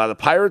 The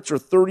Pirates are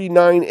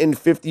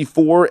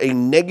 39-54, a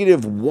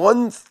negative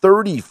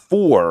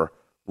 134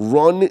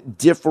 run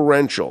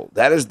differential.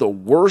 That is the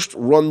worst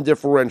run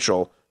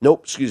differential.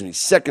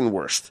 Second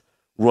worst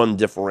run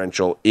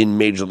differential in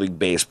Major League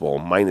Baseball,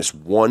 minus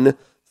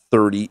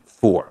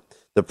 134.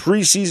 The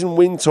preseason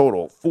win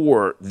total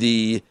for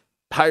the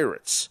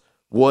Pirates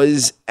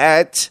was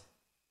at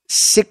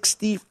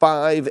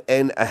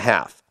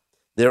 65.5.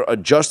 Their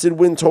adjusted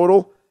win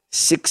total,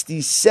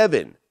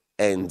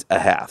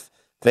 67.5.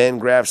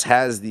 Fangraphs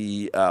has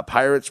the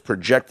Pirates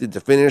projected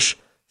to finish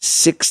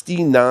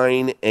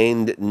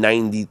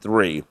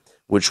 69-93,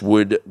 which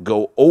would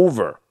go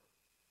over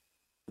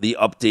the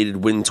updated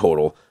win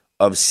total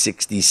of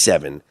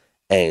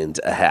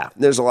 67.5.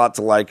 There's a lot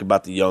to like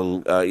about the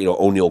young,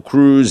 O'Neal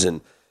Cruz,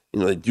 and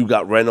they do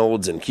got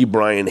Reynolds and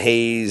Ke'Bryan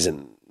Hayes,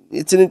 and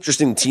it's an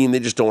interesting team. They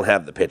just don't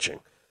have the pitching.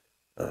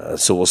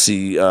 So we'll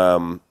see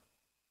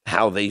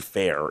how they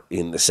fare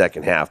in the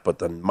second half. But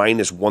the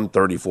minus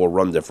 134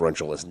 run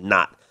differential is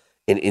not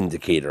an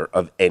indicator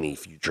of any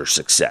future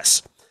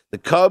success. The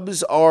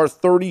Cubs are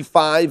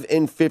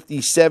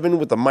 35-57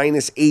 with a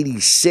minus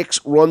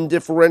 86 run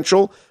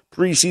differential.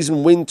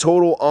 Preseason win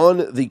total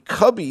on the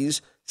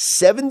Cubbies,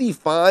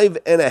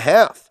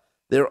 75.5.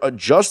 Their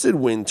adjusted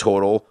win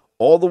total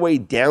all the way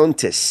down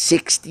to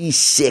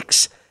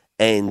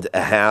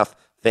 66.5.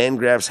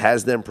 Fangraphs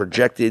has them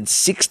projected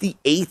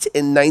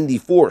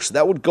 68-94. So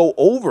that would go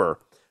over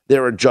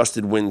their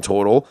adjusted win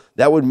total.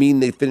 That would mean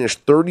they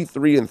finished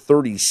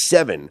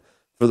 33-37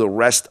 for the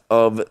rest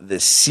of the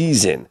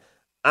season.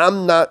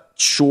 I'm not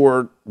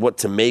sure what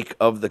to make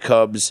of the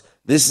Cubs.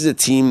 This is a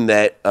team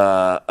that,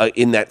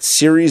 in that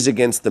series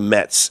against the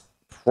Mets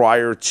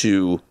prior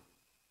to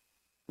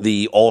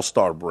the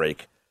All-Star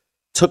break,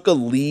 took a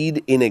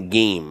lead in a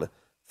game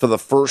for the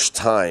first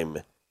time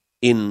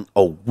in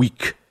a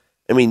week.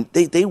 I mean,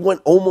 they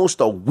went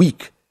almost a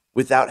week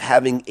without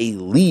having a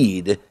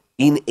lead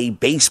in a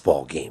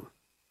baseball game.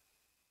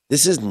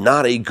 This is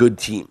not a good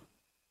team.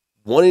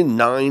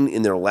 1-9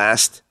 in their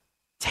last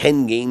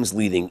 10 games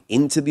leading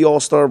into the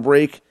All-Star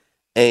break.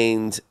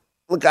 And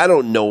look, I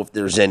don't know if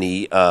there's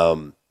any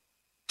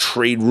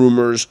trade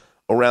rumors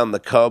around the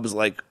Cubs.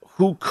 Like,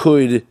 who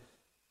could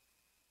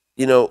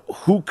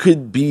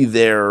be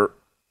their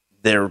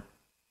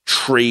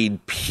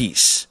trade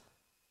piece?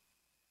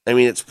 I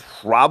mean, it's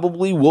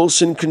probably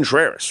Wilson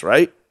Contreras,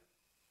 right?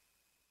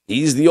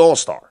 He's the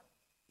all-star.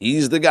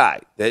 He's the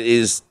guy that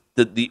is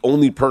the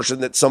only person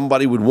that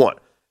somebody would want.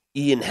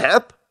 Ian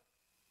Happ?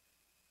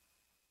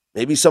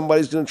 Maybe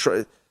somebody's going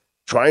to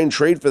try and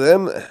trade for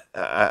them.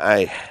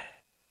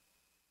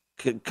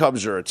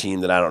 Cubs are a team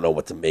that I don't know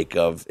what to make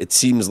of. It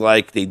seems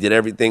like they did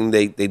everything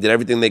they did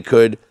everything they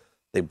could.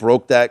 They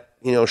broke that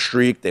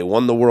streak. They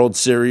won the World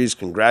Series.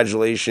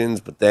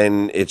 Congratulations. But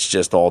then it's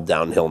just all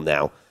downhill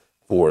now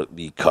for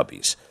the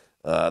Cubbies.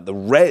 The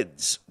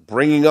Reds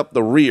bringing up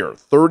the rear,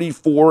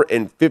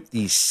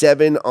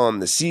 34-57 on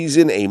the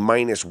season, a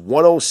minus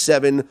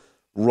 107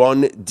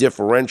 run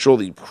differential.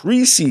 The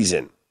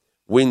preseason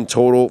win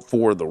total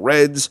for the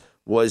Reds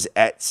was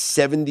at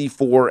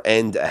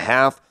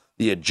 74.5.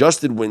 The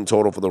adjusted win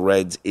total for the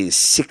Reds is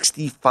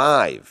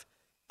 65.5.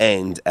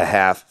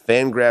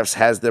 Fangraphs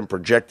has them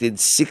projected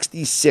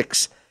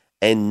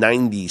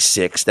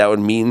 66-96. That would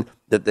mean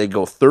that they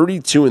go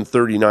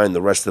 32-39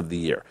 the rest of the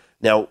year.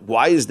 Now,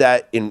 why is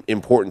that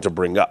important to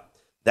bring up?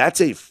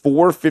 That's a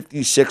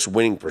 .456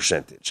 winning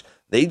percentage.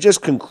 They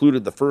just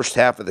concluded the first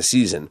half of the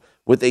season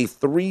with a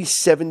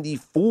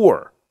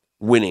 .374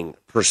 winning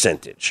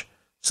percentage.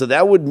 So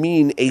that would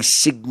mean a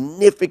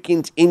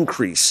significant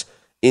increase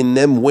in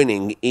them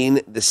winning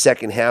in the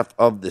second half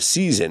of the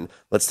season.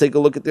 Let's take a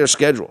look at their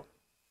schedule.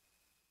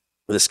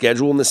 The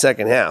schedule in the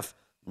second half,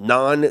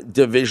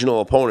 non-divisional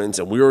opponents,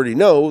 and we already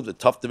know the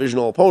tough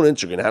divisional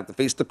opponents, you're going to have to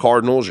face the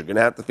Cardinals, you're going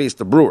to have to face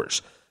the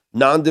Brewers.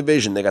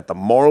 Non-division, they got the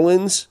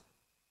Marlins,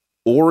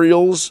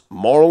 Orioles,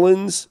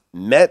 Marlins,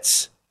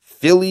 Mets,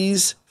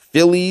 Phillies,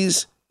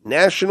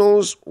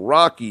 Nationals,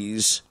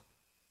 Rockies.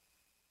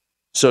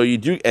 So you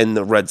do, and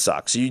the Red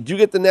Sox. So you do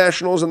get the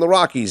Nationals and the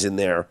Rockies in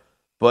there,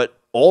 but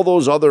all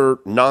those other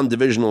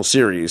non-divisional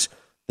series,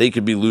 they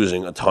could be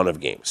losing a ton of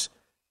games.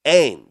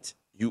 And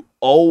you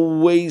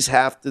always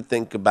have to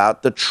think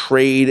about the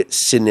trade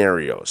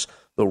scenarios.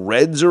 The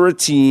Reds are a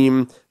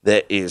team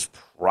that is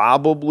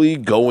probably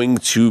going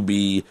to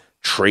be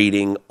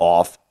trading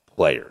off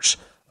players.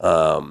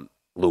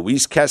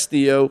 Luis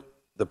Castillo,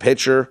 the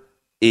pitcher,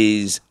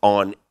 is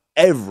on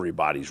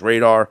everybody's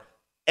radar.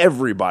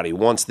 Everybody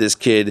wants this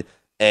kid,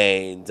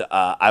 and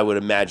I would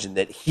imagine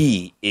that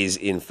he is,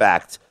 in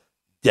fact,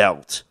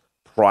 dealt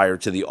prior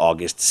to the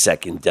August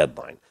 2nd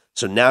deadline.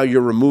 So now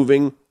you're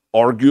removing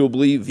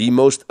arguably the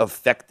most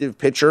effective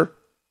pitcher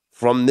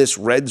from this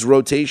Reds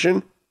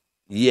rotation.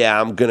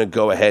 Yeah, I'm going to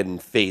go ahead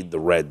and fade the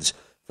Reds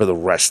for the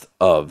rest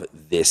of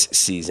this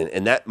season.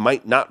 And that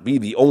might not be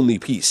the only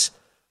piece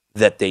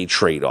that they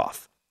trade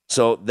off.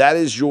 So that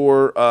is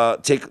your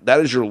that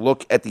is your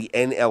look at the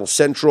NL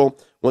Central.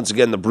 Once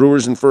again, the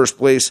Brewers in first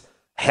place,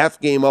 half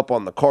game up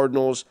on the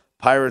Cardinals.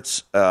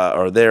 Pirates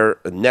are there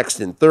next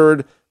in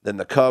third. Then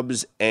the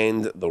Cubs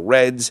and the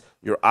Reds.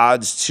 Your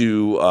odds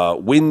to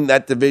win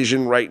that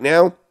division right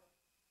now,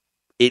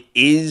 it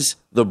is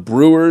the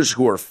Brewers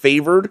who are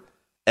favored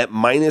at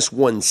minus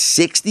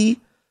 160.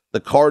 The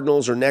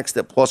Cardinals are next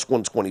at plus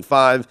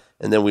 125.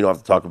 And then we don't have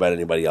to talk about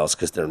anybody else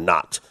because they're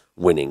not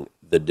winning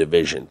the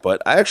division.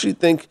 But I actually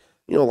think,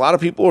 a lot of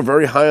people are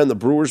very high on the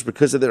Brewers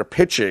because of their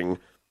pitching.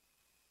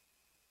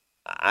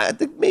 I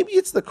think maybe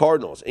it's the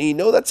Cardinals. And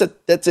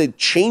that's a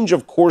change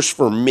of course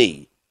for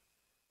me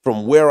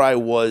from where I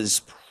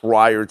was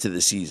prior to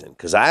the season,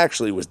 because I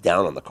actually was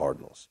down on the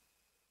Cardinals.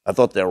 I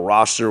thought their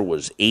roster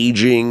was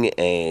aging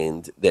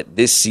and that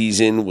this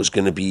season was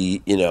going to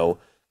be,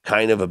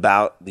 kind of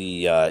about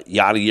the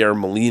Yadier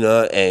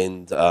Molina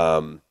and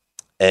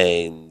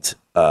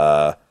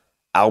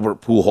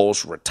Albert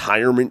Pujols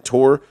retirement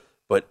tour.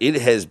 but it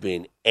has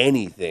been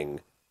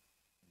anything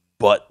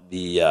but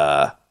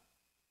the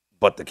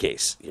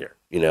case here.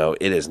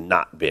 It has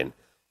not been.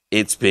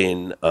 It's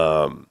been,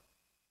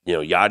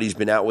 Yachty's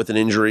been out with an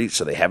injury,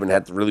 so they haven't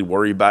had to really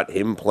worry about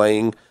him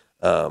playing.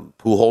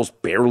 Pujols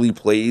barely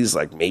plays.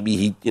 Like maybe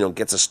he,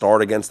 gets a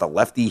start against a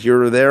lefty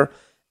here or there.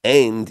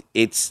 And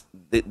it's,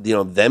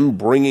 them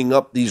bringing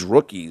up these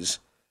rookies,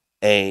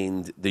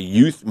 and the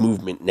youth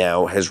movement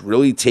now has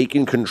really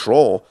taken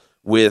control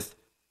with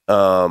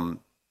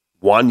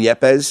Juan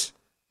Yepes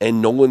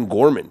and Nolan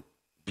Gorman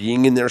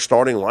being in their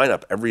starting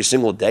lineup every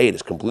single day. It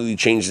has completely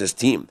changed this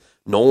team.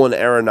 Nolan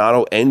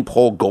Arenado and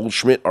Paul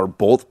Goldschmidt are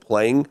both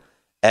playing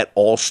at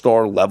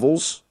all-star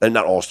levels, and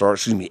not all-star,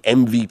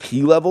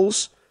 MVP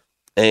levels.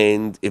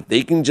 And if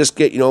they can just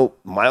get,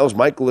 Miles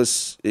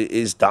Michaelis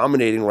is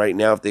dominating right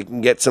now. If they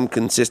can get some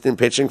consistent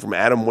pitching from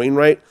Adam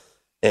Wainwright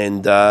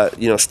and,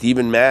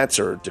 Steven Matz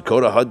or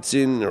Dakota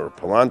Hudson or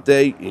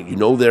Palante,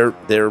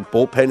 their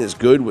bullpen is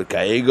good with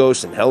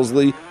Gallegos and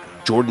Helsley,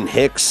 Jordan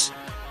Hicks.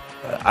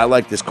 I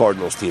like this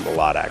Cardinals team a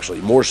lot,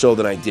 actually, more so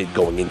than I did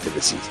going into the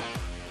season.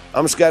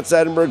 I'm Scott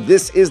Seidenberg.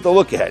 This is The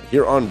Look Ahead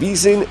here on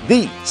VSiN,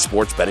 the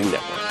Sports Betting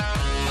Network.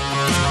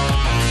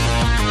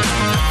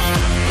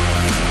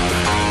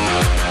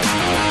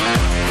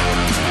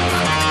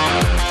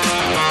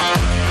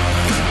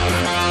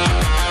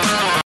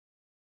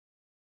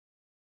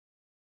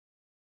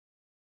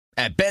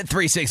 At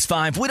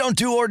Bet365, we don't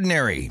do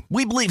ordinary.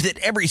 We believe that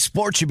every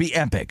sport should be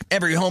epic.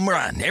 Every home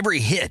run, every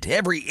hit,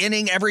 every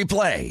inning, every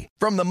play.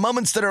 From the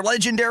moments that are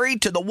legendary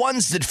to the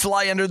ones that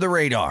fly under the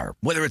radar.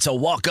 Whether it's a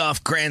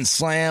walk-off grand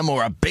slam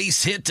or a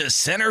base hit to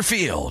center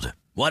field.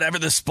 Whatever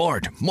the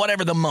sport,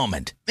 whatever the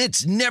moment.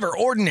 It's never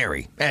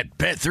ordinary at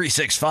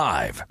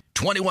Bet365.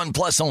 21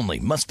 plus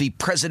only. Must be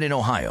present in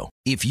Ohio.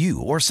 If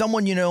you or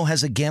someone you know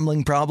has a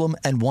gambling problem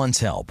and wants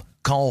help,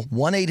 call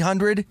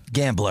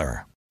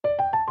 1-800-GAMBLER.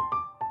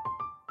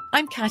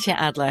 I'm Katya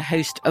Adler,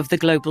 host of The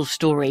Global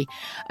Story.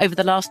 Over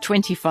the last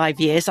 25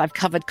 years, I've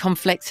covered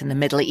conflicts in the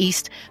Middle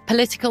East,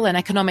 political and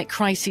economic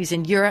crises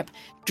in Europe,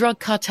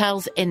 drug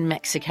cartels in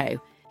Mexico.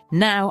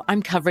 Now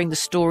I'm covering the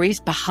stories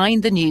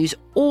behind the news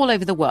all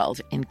over the world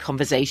in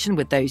conversation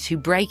with those who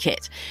break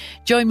it.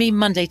 Join me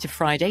Monday to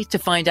Friday to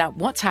find out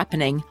what's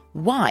happening,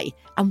 why,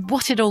 and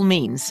what it all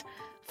means.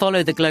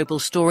 Follow The Global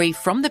Story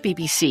from the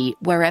BBC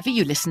wherever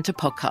you listen to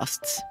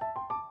podcasts.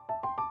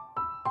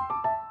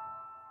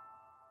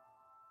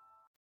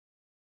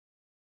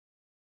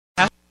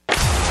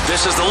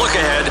 This is The Look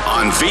Ahead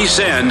on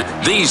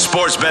VSiN, the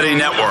Sports Betting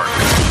Network.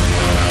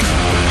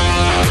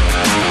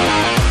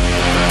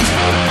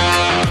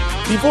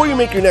 Before you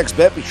make your next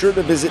bet, be sure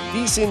to visit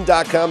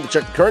vsin.com to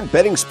check the current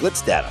betting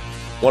splits data.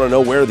 Want to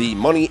know where the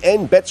money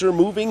and bets are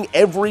moving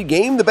every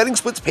game? The betting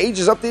splits page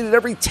is updated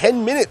every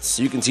 10 minutes,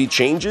 so you can see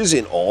changes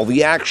in all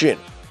the action.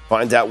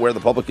 Find out where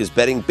the public is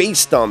betting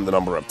based on the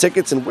number of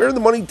tickets and where the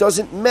money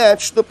doesn't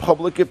match the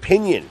public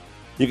opinion.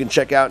 You can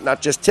check out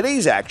not just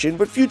today's action,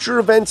 but future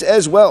events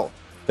as well.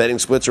 Betting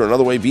splits are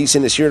another way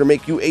VSiN is here to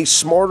make you a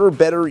smarter,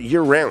 better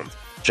year-round.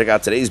 Check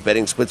out today's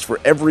betting splits for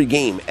every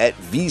game at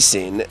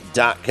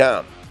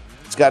vsin.com.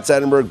 Scott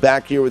Seidenberg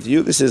back here with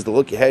you. This is The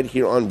Look Ahead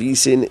here on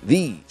VSiN,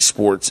 the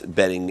Sports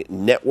Betting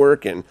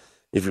Network. And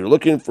if you're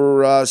looking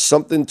for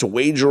something to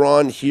wager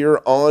on here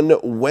on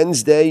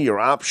Wednesday, your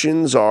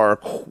options are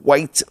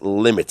quite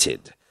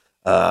limited.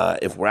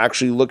 If we're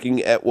actually looking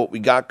at what we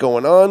got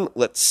going on,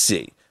 let's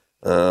see.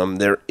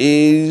 There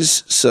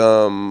is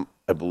some,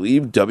 I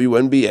believe,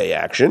 WNBA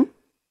action.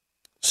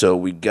 So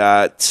we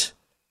got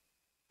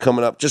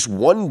coming up just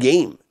one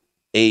game,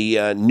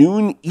 a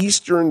noon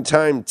Eastern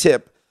time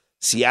tip,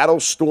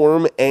 Seattle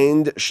Storm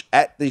and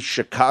at the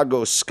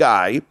Chicago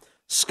Sky.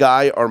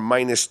 Sky are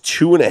minus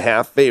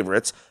 2.5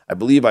 favorites. I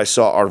believe I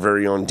saw our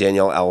very own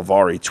Danielle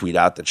Alvari tweet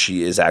out that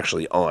she is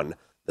actually on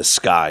the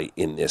Sky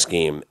in this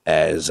game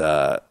as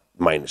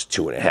minus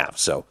 2.5.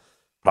 So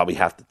probably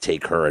have to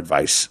take her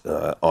advice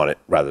on it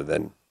rather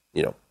than,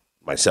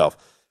 myself.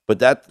 But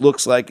that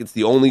looks like that's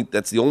the only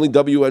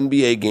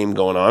WNBA game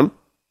going on.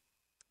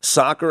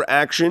 Soccer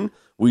action.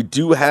 We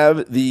do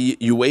have the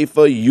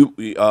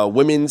UEFA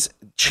Women's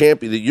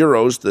Champion, the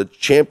Euros, the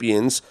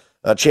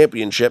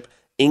championship.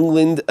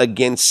 England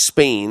against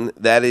Spain.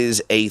 That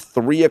is a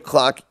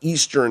 3:00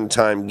 Eastern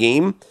time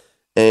game,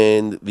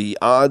 and the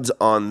odds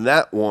on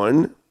that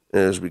one,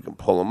 as we can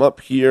pull them up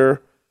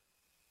here.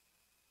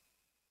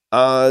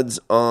 Odds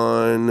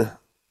on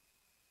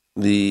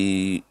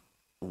the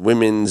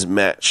women's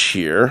match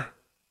here.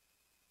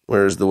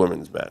 Where's the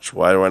women's match?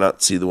 Why do I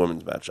not see the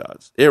women's match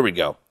odds? Here we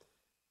go.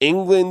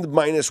 England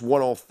minus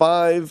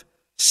 105,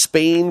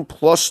 Spain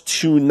plus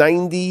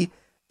 290,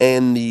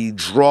 and the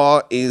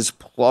draw is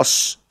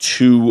plus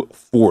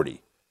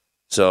 240.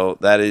 So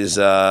that is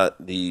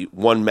the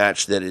one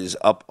match that is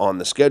up on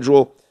the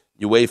schedule.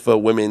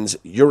 UEFA Women's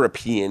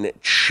European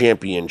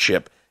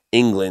Championship,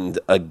 England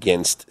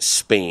against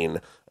Spain.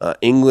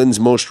 England's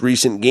most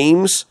recent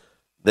games,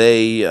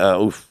 they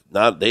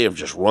have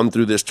just run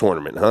through this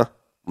tournament, huh?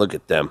 Look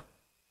at them.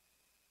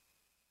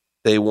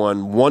 They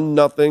won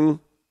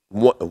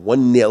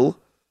 1-0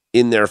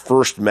 in their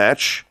first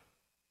match,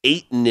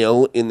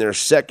 8-0 in their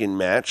second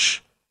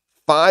match,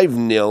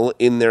 5-0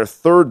 in their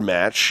third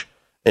match,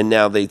 and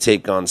now they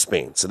take on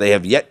Spain. So they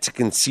have yet to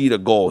concede a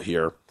goal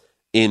here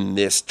in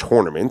this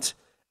tournament.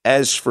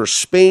 As for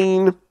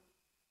Spain,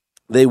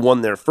 they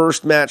won their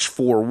first match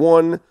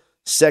 4-1,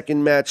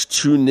 second match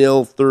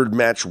 2-0, third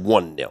match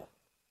 1-0.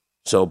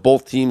 So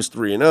both teams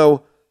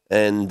 3-0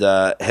 and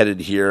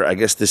headed here. I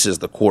guess this is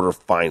the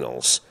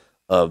quarterfinals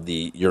of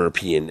the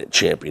European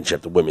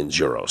Championship, the Women's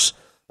Euros.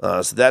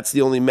 So that's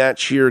the only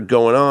match here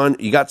going on.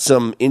 You got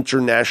some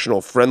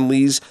international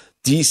friendlies.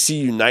 DC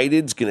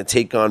United's going to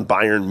take on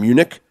Bayern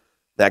Munich.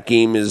 That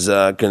game is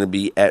going to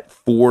be at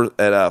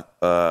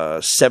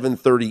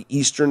 7:30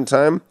 Eastern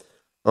time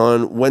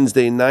on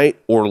Wednesday night.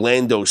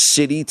 Orlando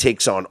City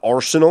takes on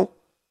Arsenal.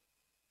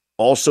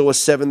 Also a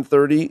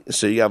 7:30.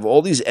 So you have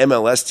all these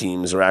MLS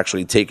teams are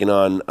actually taking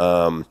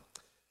on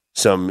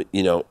some,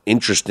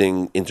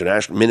 interesting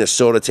international.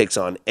 Minnesota takes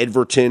on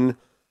Everton.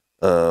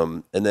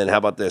 And then how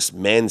about this?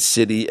 Man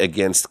City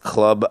against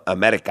Club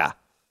America.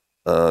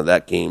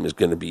 That game is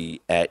going to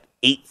be at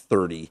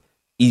 8:30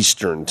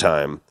 Eastern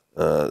time.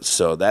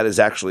 So that is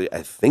actually,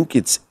 I think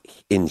it's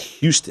in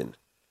Houston,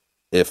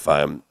 if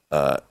I'm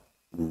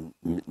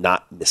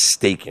not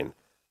mistaken.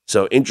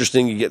 So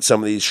interesting, you get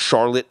some of these.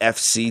 Charlotte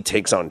FC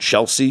takes on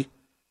Chelsea.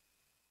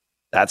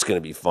 That's going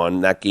to be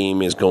fun. That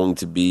game is going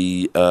to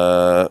be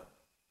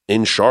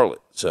in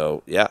Charlotte.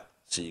 So, yeah.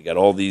 So you got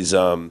all these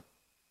MLS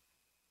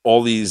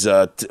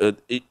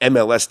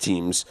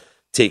teams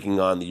taking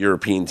on the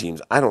European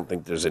teams. I don't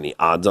think there's any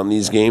odds on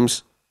these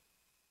games.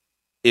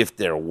 If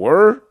there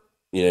were,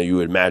 you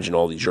would imagine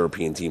all these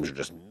European teams are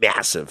just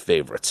massive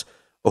favorites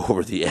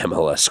over the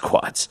MLS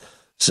squads.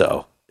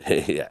 So,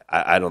 yeah,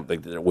 I don't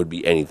think that there would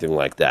be anything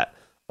like that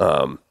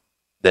that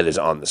is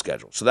on the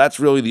schedule. So that's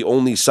really the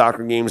only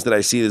soccer games that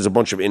I see. There's a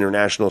bunch of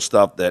international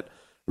stuff that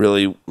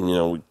really,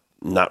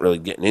 not really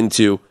getting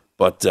into.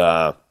 But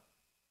the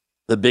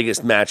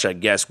biggest match, I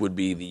guess, would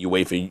be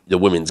the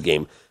women's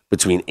game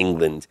between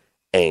England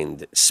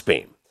and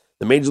Spain.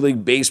 The Major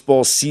League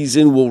Baseball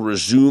season will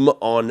resume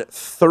on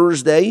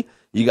Thursday.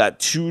 You got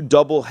 2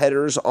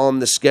 doubleheaders on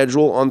the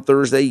schedule on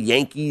Thursday.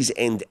 Yankees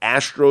and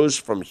Astros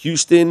from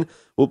Houston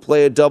will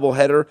play a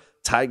doubleheader.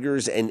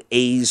 Tigers and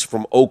A's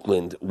from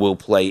Oakland will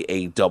play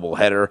a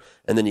doubleheader.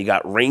 And then you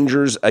got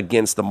Rangers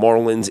against the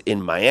Marlins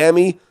in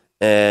Miami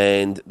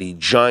and the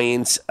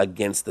Giants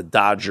against the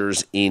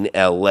Dodgers in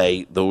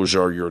LA. Those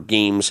are your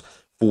games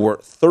for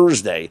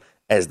Thursday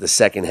as the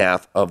second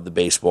half of the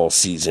baseball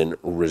season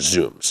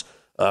resumes.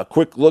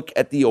 Quick look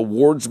at the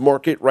awards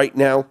market right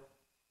now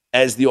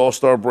as the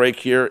All-Star break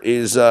here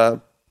is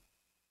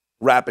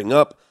wrapping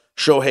up.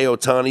 Shohei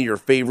Ohtani, your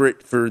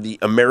favorite for the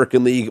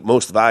American League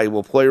Most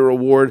Valuable Player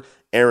Award.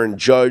 Aaron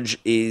Judge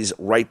is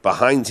right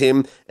behind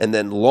him. And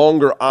then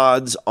longer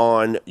odds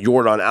on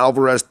Yordan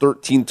Alvarez,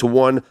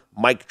 13-1.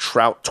 Mike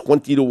Trout,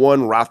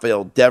 20-1.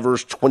 Rafael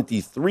Devers,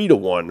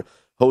 23-1.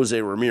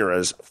 Jose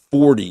Ramirez,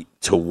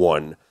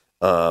 40-1.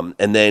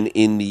 And then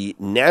in the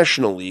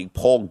National League,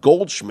 Paul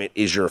Goldschmidt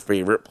is your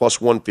favorite,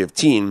 plus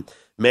 115.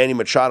 Manny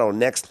Machado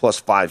next, plus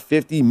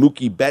 550.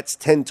 Mookie Betts,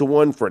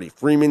 10-1. Freddie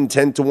Freeman,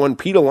 10-1.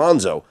 Pete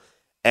Alonso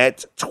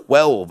at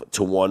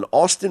 12-1.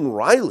 Austin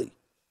Riley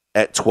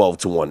at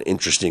 12-1.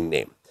 Interesting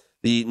name.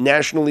 The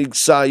National League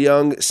Cy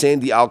Young,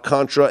 Sandy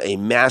Alcantara, a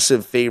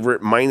massive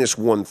favorite, minus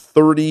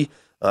 130.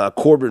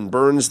 Corbin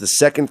Burns, the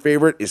second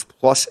favorite, is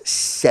plus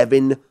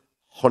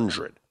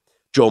 700.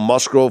 Joe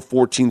Musgrove,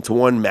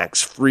 14-1.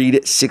 Max Fried,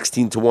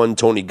 16-1.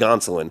 Tony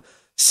Gonsolin,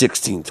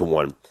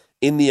 16-1.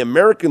 In the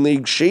American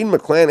League, Shane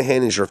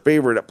McClanahan is your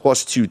favorite at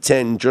plus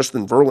 210.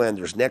 Justin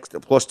Verlander's next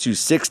at plus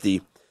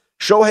 260.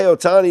 Shohei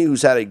Ohtani,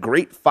 who's had a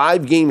great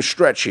 5-game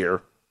stretch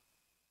here,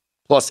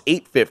 plus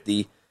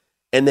 850.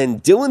 And then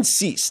Dylan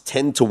Cease,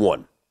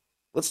 10-1.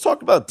 Let's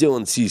talk about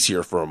Dylan Cease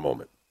here for a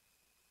moment.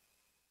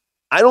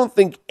 I don't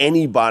think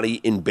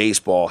anybody in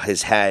baseball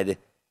has had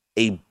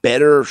a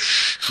better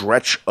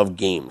stretch of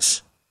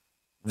games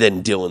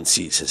than Dylan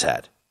Cease has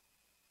had.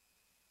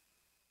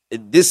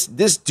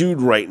 This dude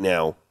right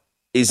now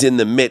is in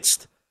the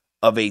midst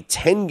of a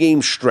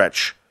 10-game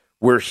stretch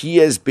where he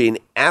has been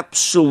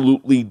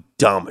absolutely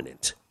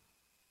dominant.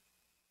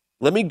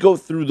 Let me go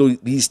through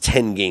these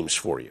 10 games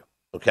for you,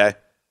 okay?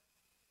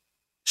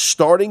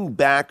 Starting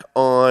back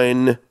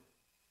on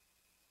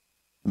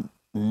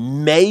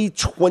May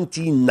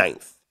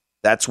 29th,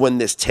 that's when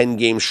this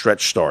 10-game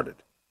stretch started.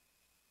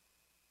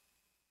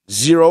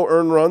 0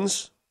 earned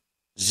runs,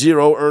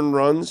 0 earned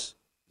runs,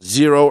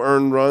 0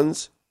 earned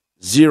runs,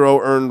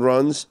 0 earned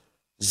runs,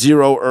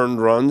 0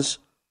 earned runs,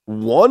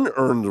 1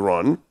 earned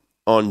run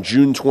on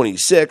June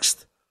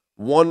 26th,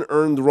 1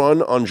 earned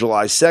run on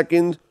July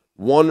 2nd,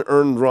 1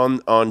 earned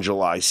run on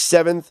July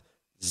 7th,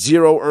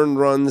 0 earned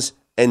runs,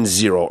 and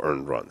 0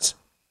 earned runs.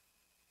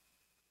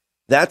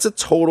 That's a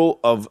total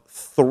of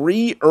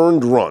 3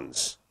 earned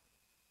runs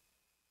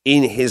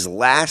in his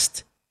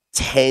last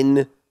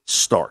 10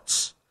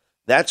 starts.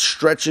 That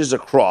stretches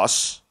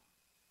across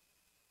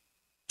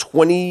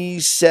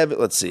 27.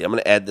 Let's see. I'm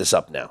going to add this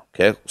up now.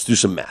 Okay. Let's do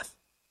some math.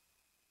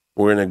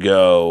 We're going to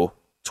go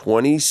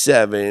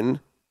 27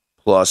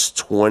 plus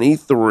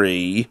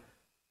 23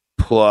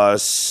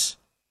 plus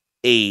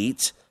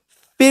 8.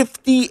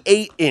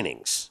 58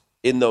 innings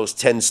in those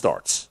 10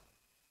 starts.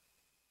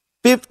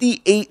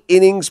 58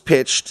 innings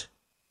pitched.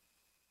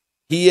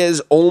 He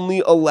has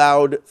only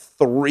allowed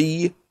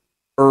 3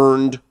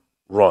 earned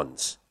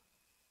runs.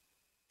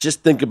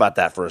 Just think about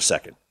that for a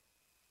second.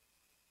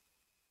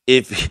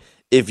 If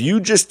you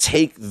just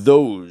take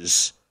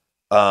those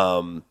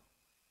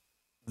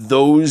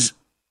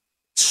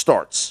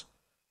starts,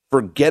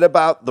 forget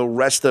about the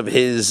rest of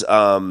his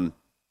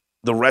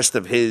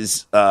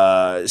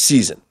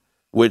season,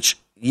 which,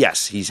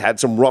 yes, he's had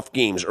some rough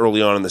games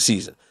early on in the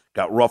season.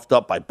 Got roughed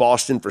up by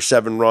Boston for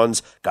 7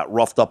 runs, got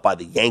roughed up by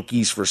the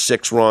Yankees for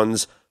 6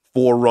 runs,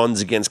 4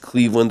 runs against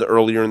Cleveland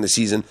earlier in the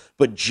season.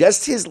 But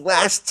just his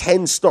last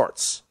 10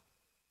 starts,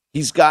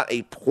 he's got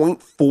a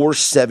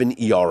 .47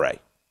 ERA.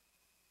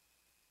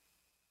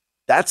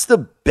 That's the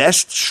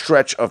best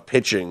stretch of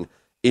pitching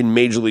in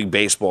Major League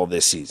Baseball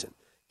this season.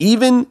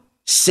 Even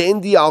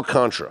Sandy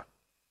Alcantara,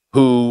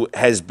 who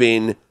has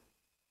been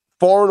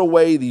far and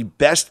away the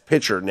best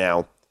pitcher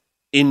now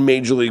in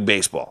Major League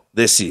Baseball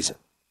this season,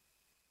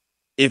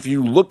 if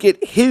you look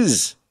at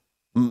his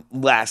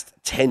last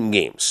 10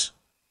 games,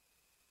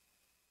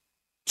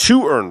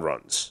 2 earned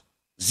runs,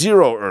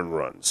 0 earned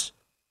runs,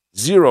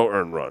 0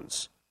 earned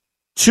runs,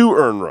 2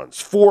 earned runs,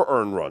 4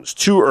 earned runs,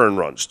 2 earned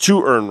runs,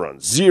 2 earned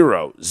runs,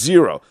 0,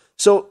 0.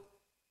 So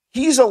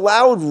he's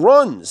allowed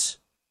runs.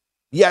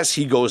 Yes,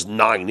 he goes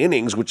 9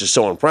 innings, which is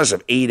so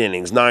impressive. 8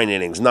 innings, 9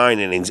 innings, 9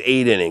 innings,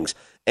 8 innings.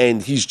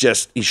 And he's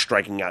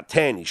striking out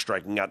 10. He's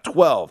striking out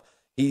 12.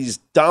 He's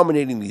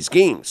dominating these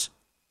games.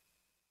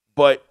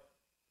 But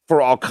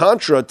for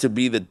Alcantara to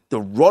be the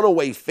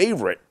runaway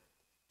favorite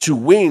to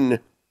win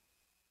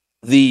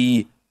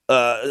the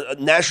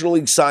National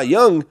League Cy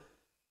Young,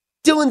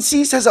 Dylan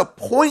Cease has a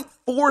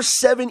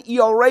 .47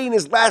 ERA in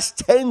his last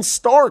 10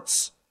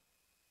 starts.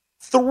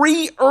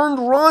 3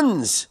 earned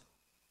runs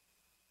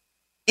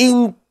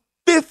in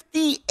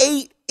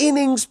 58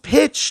 innings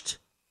pitched.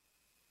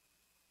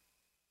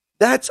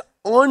 That's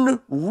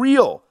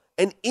unreal.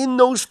 And in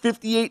those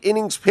 58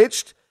 innings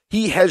pitched,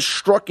 he has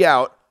struck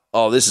out.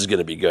 Oh, this is going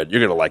to be good.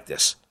 You're going to like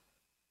this.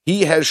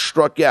 He has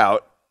struck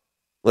out,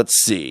 let's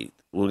see,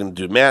 we're going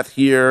to do math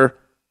here,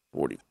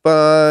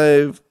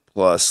 45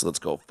 plus, let's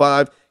go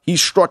 5. He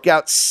struck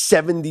out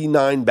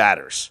 79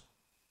 batters.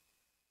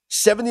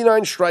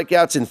 79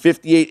 strikeouts in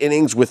 58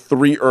 innings with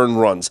 3 earned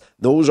runs.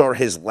 Those are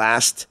his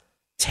last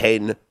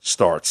 10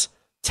 starts.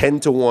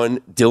 10-1,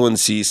 Dylan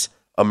Cease,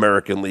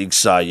 American League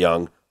Cy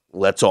Young.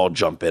 Let's all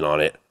jump in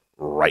on it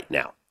right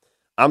now.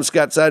 I'm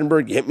Scott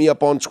Seidenberg. Hit me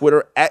up on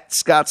Twitter at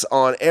Scott's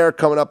On Air.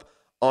 Coming up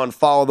on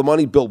Follow the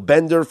Money, Bill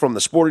Bender from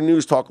the Sporting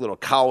News, talk a little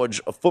college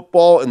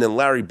football, and then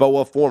Larry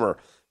Boa, former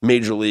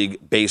Major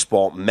League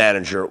Baseball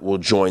manager, will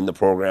join the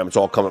program. It's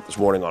all coming up this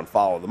morning on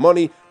Follow the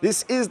Money.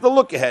 This is The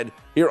Look Ahead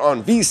here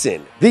on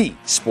VSiN, the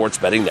Sports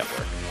Betting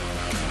Network.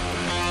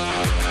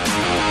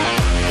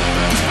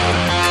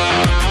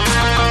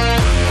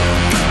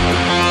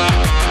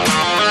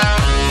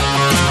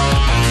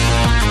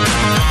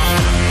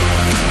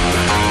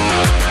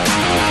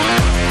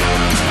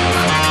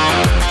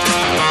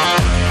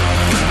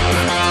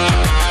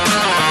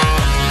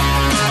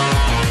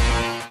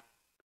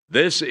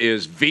 This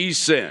is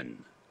VSiN,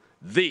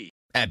 the...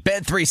 At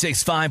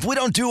Bet365, we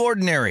don't do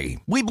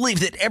ordinary. We believe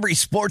that every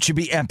sport should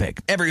be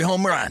epic. Every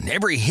home run,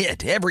 every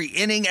hit, every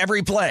inning,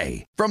 every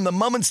play. From the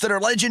moments that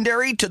are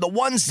legendary to the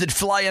ones that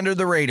fly under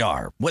the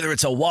radar. Whether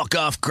it's a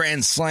walk-off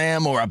grand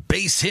slam or a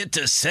base hit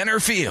to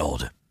center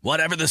field.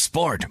 Whatever the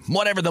sport,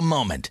 whatever the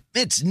moment.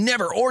 It's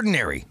never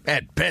ordinary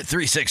at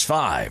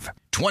Bet365.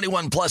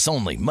 21 plus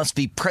only. Must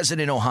be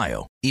present in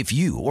Ohio. If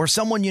you or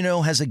someone you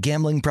know has a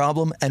gambling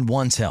problem and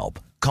wants help,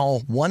 call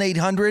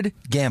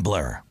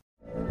 1-800-GAMBLER.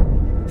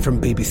 From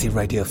BBC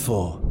Radio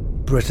 4,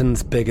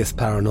 Britain's biggest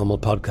paranormal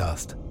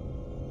podcast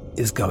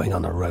is going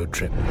on a road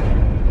trip.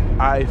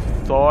 I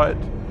thought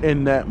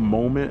in that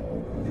moment,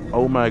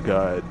 oh my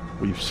God,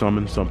 we've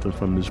summoned something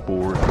from this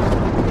board.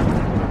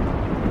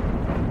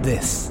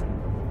 This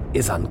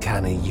is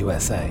Uncanny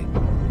USA.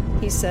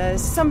 He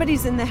says,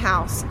 somebody's in the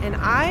house, and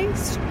I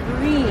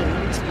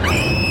screamed.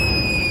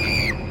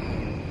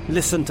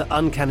 Listen to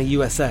Uncanny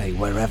USA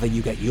wherever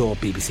you get your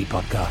BBC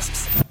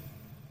podcasts,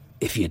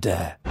 if you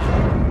dare.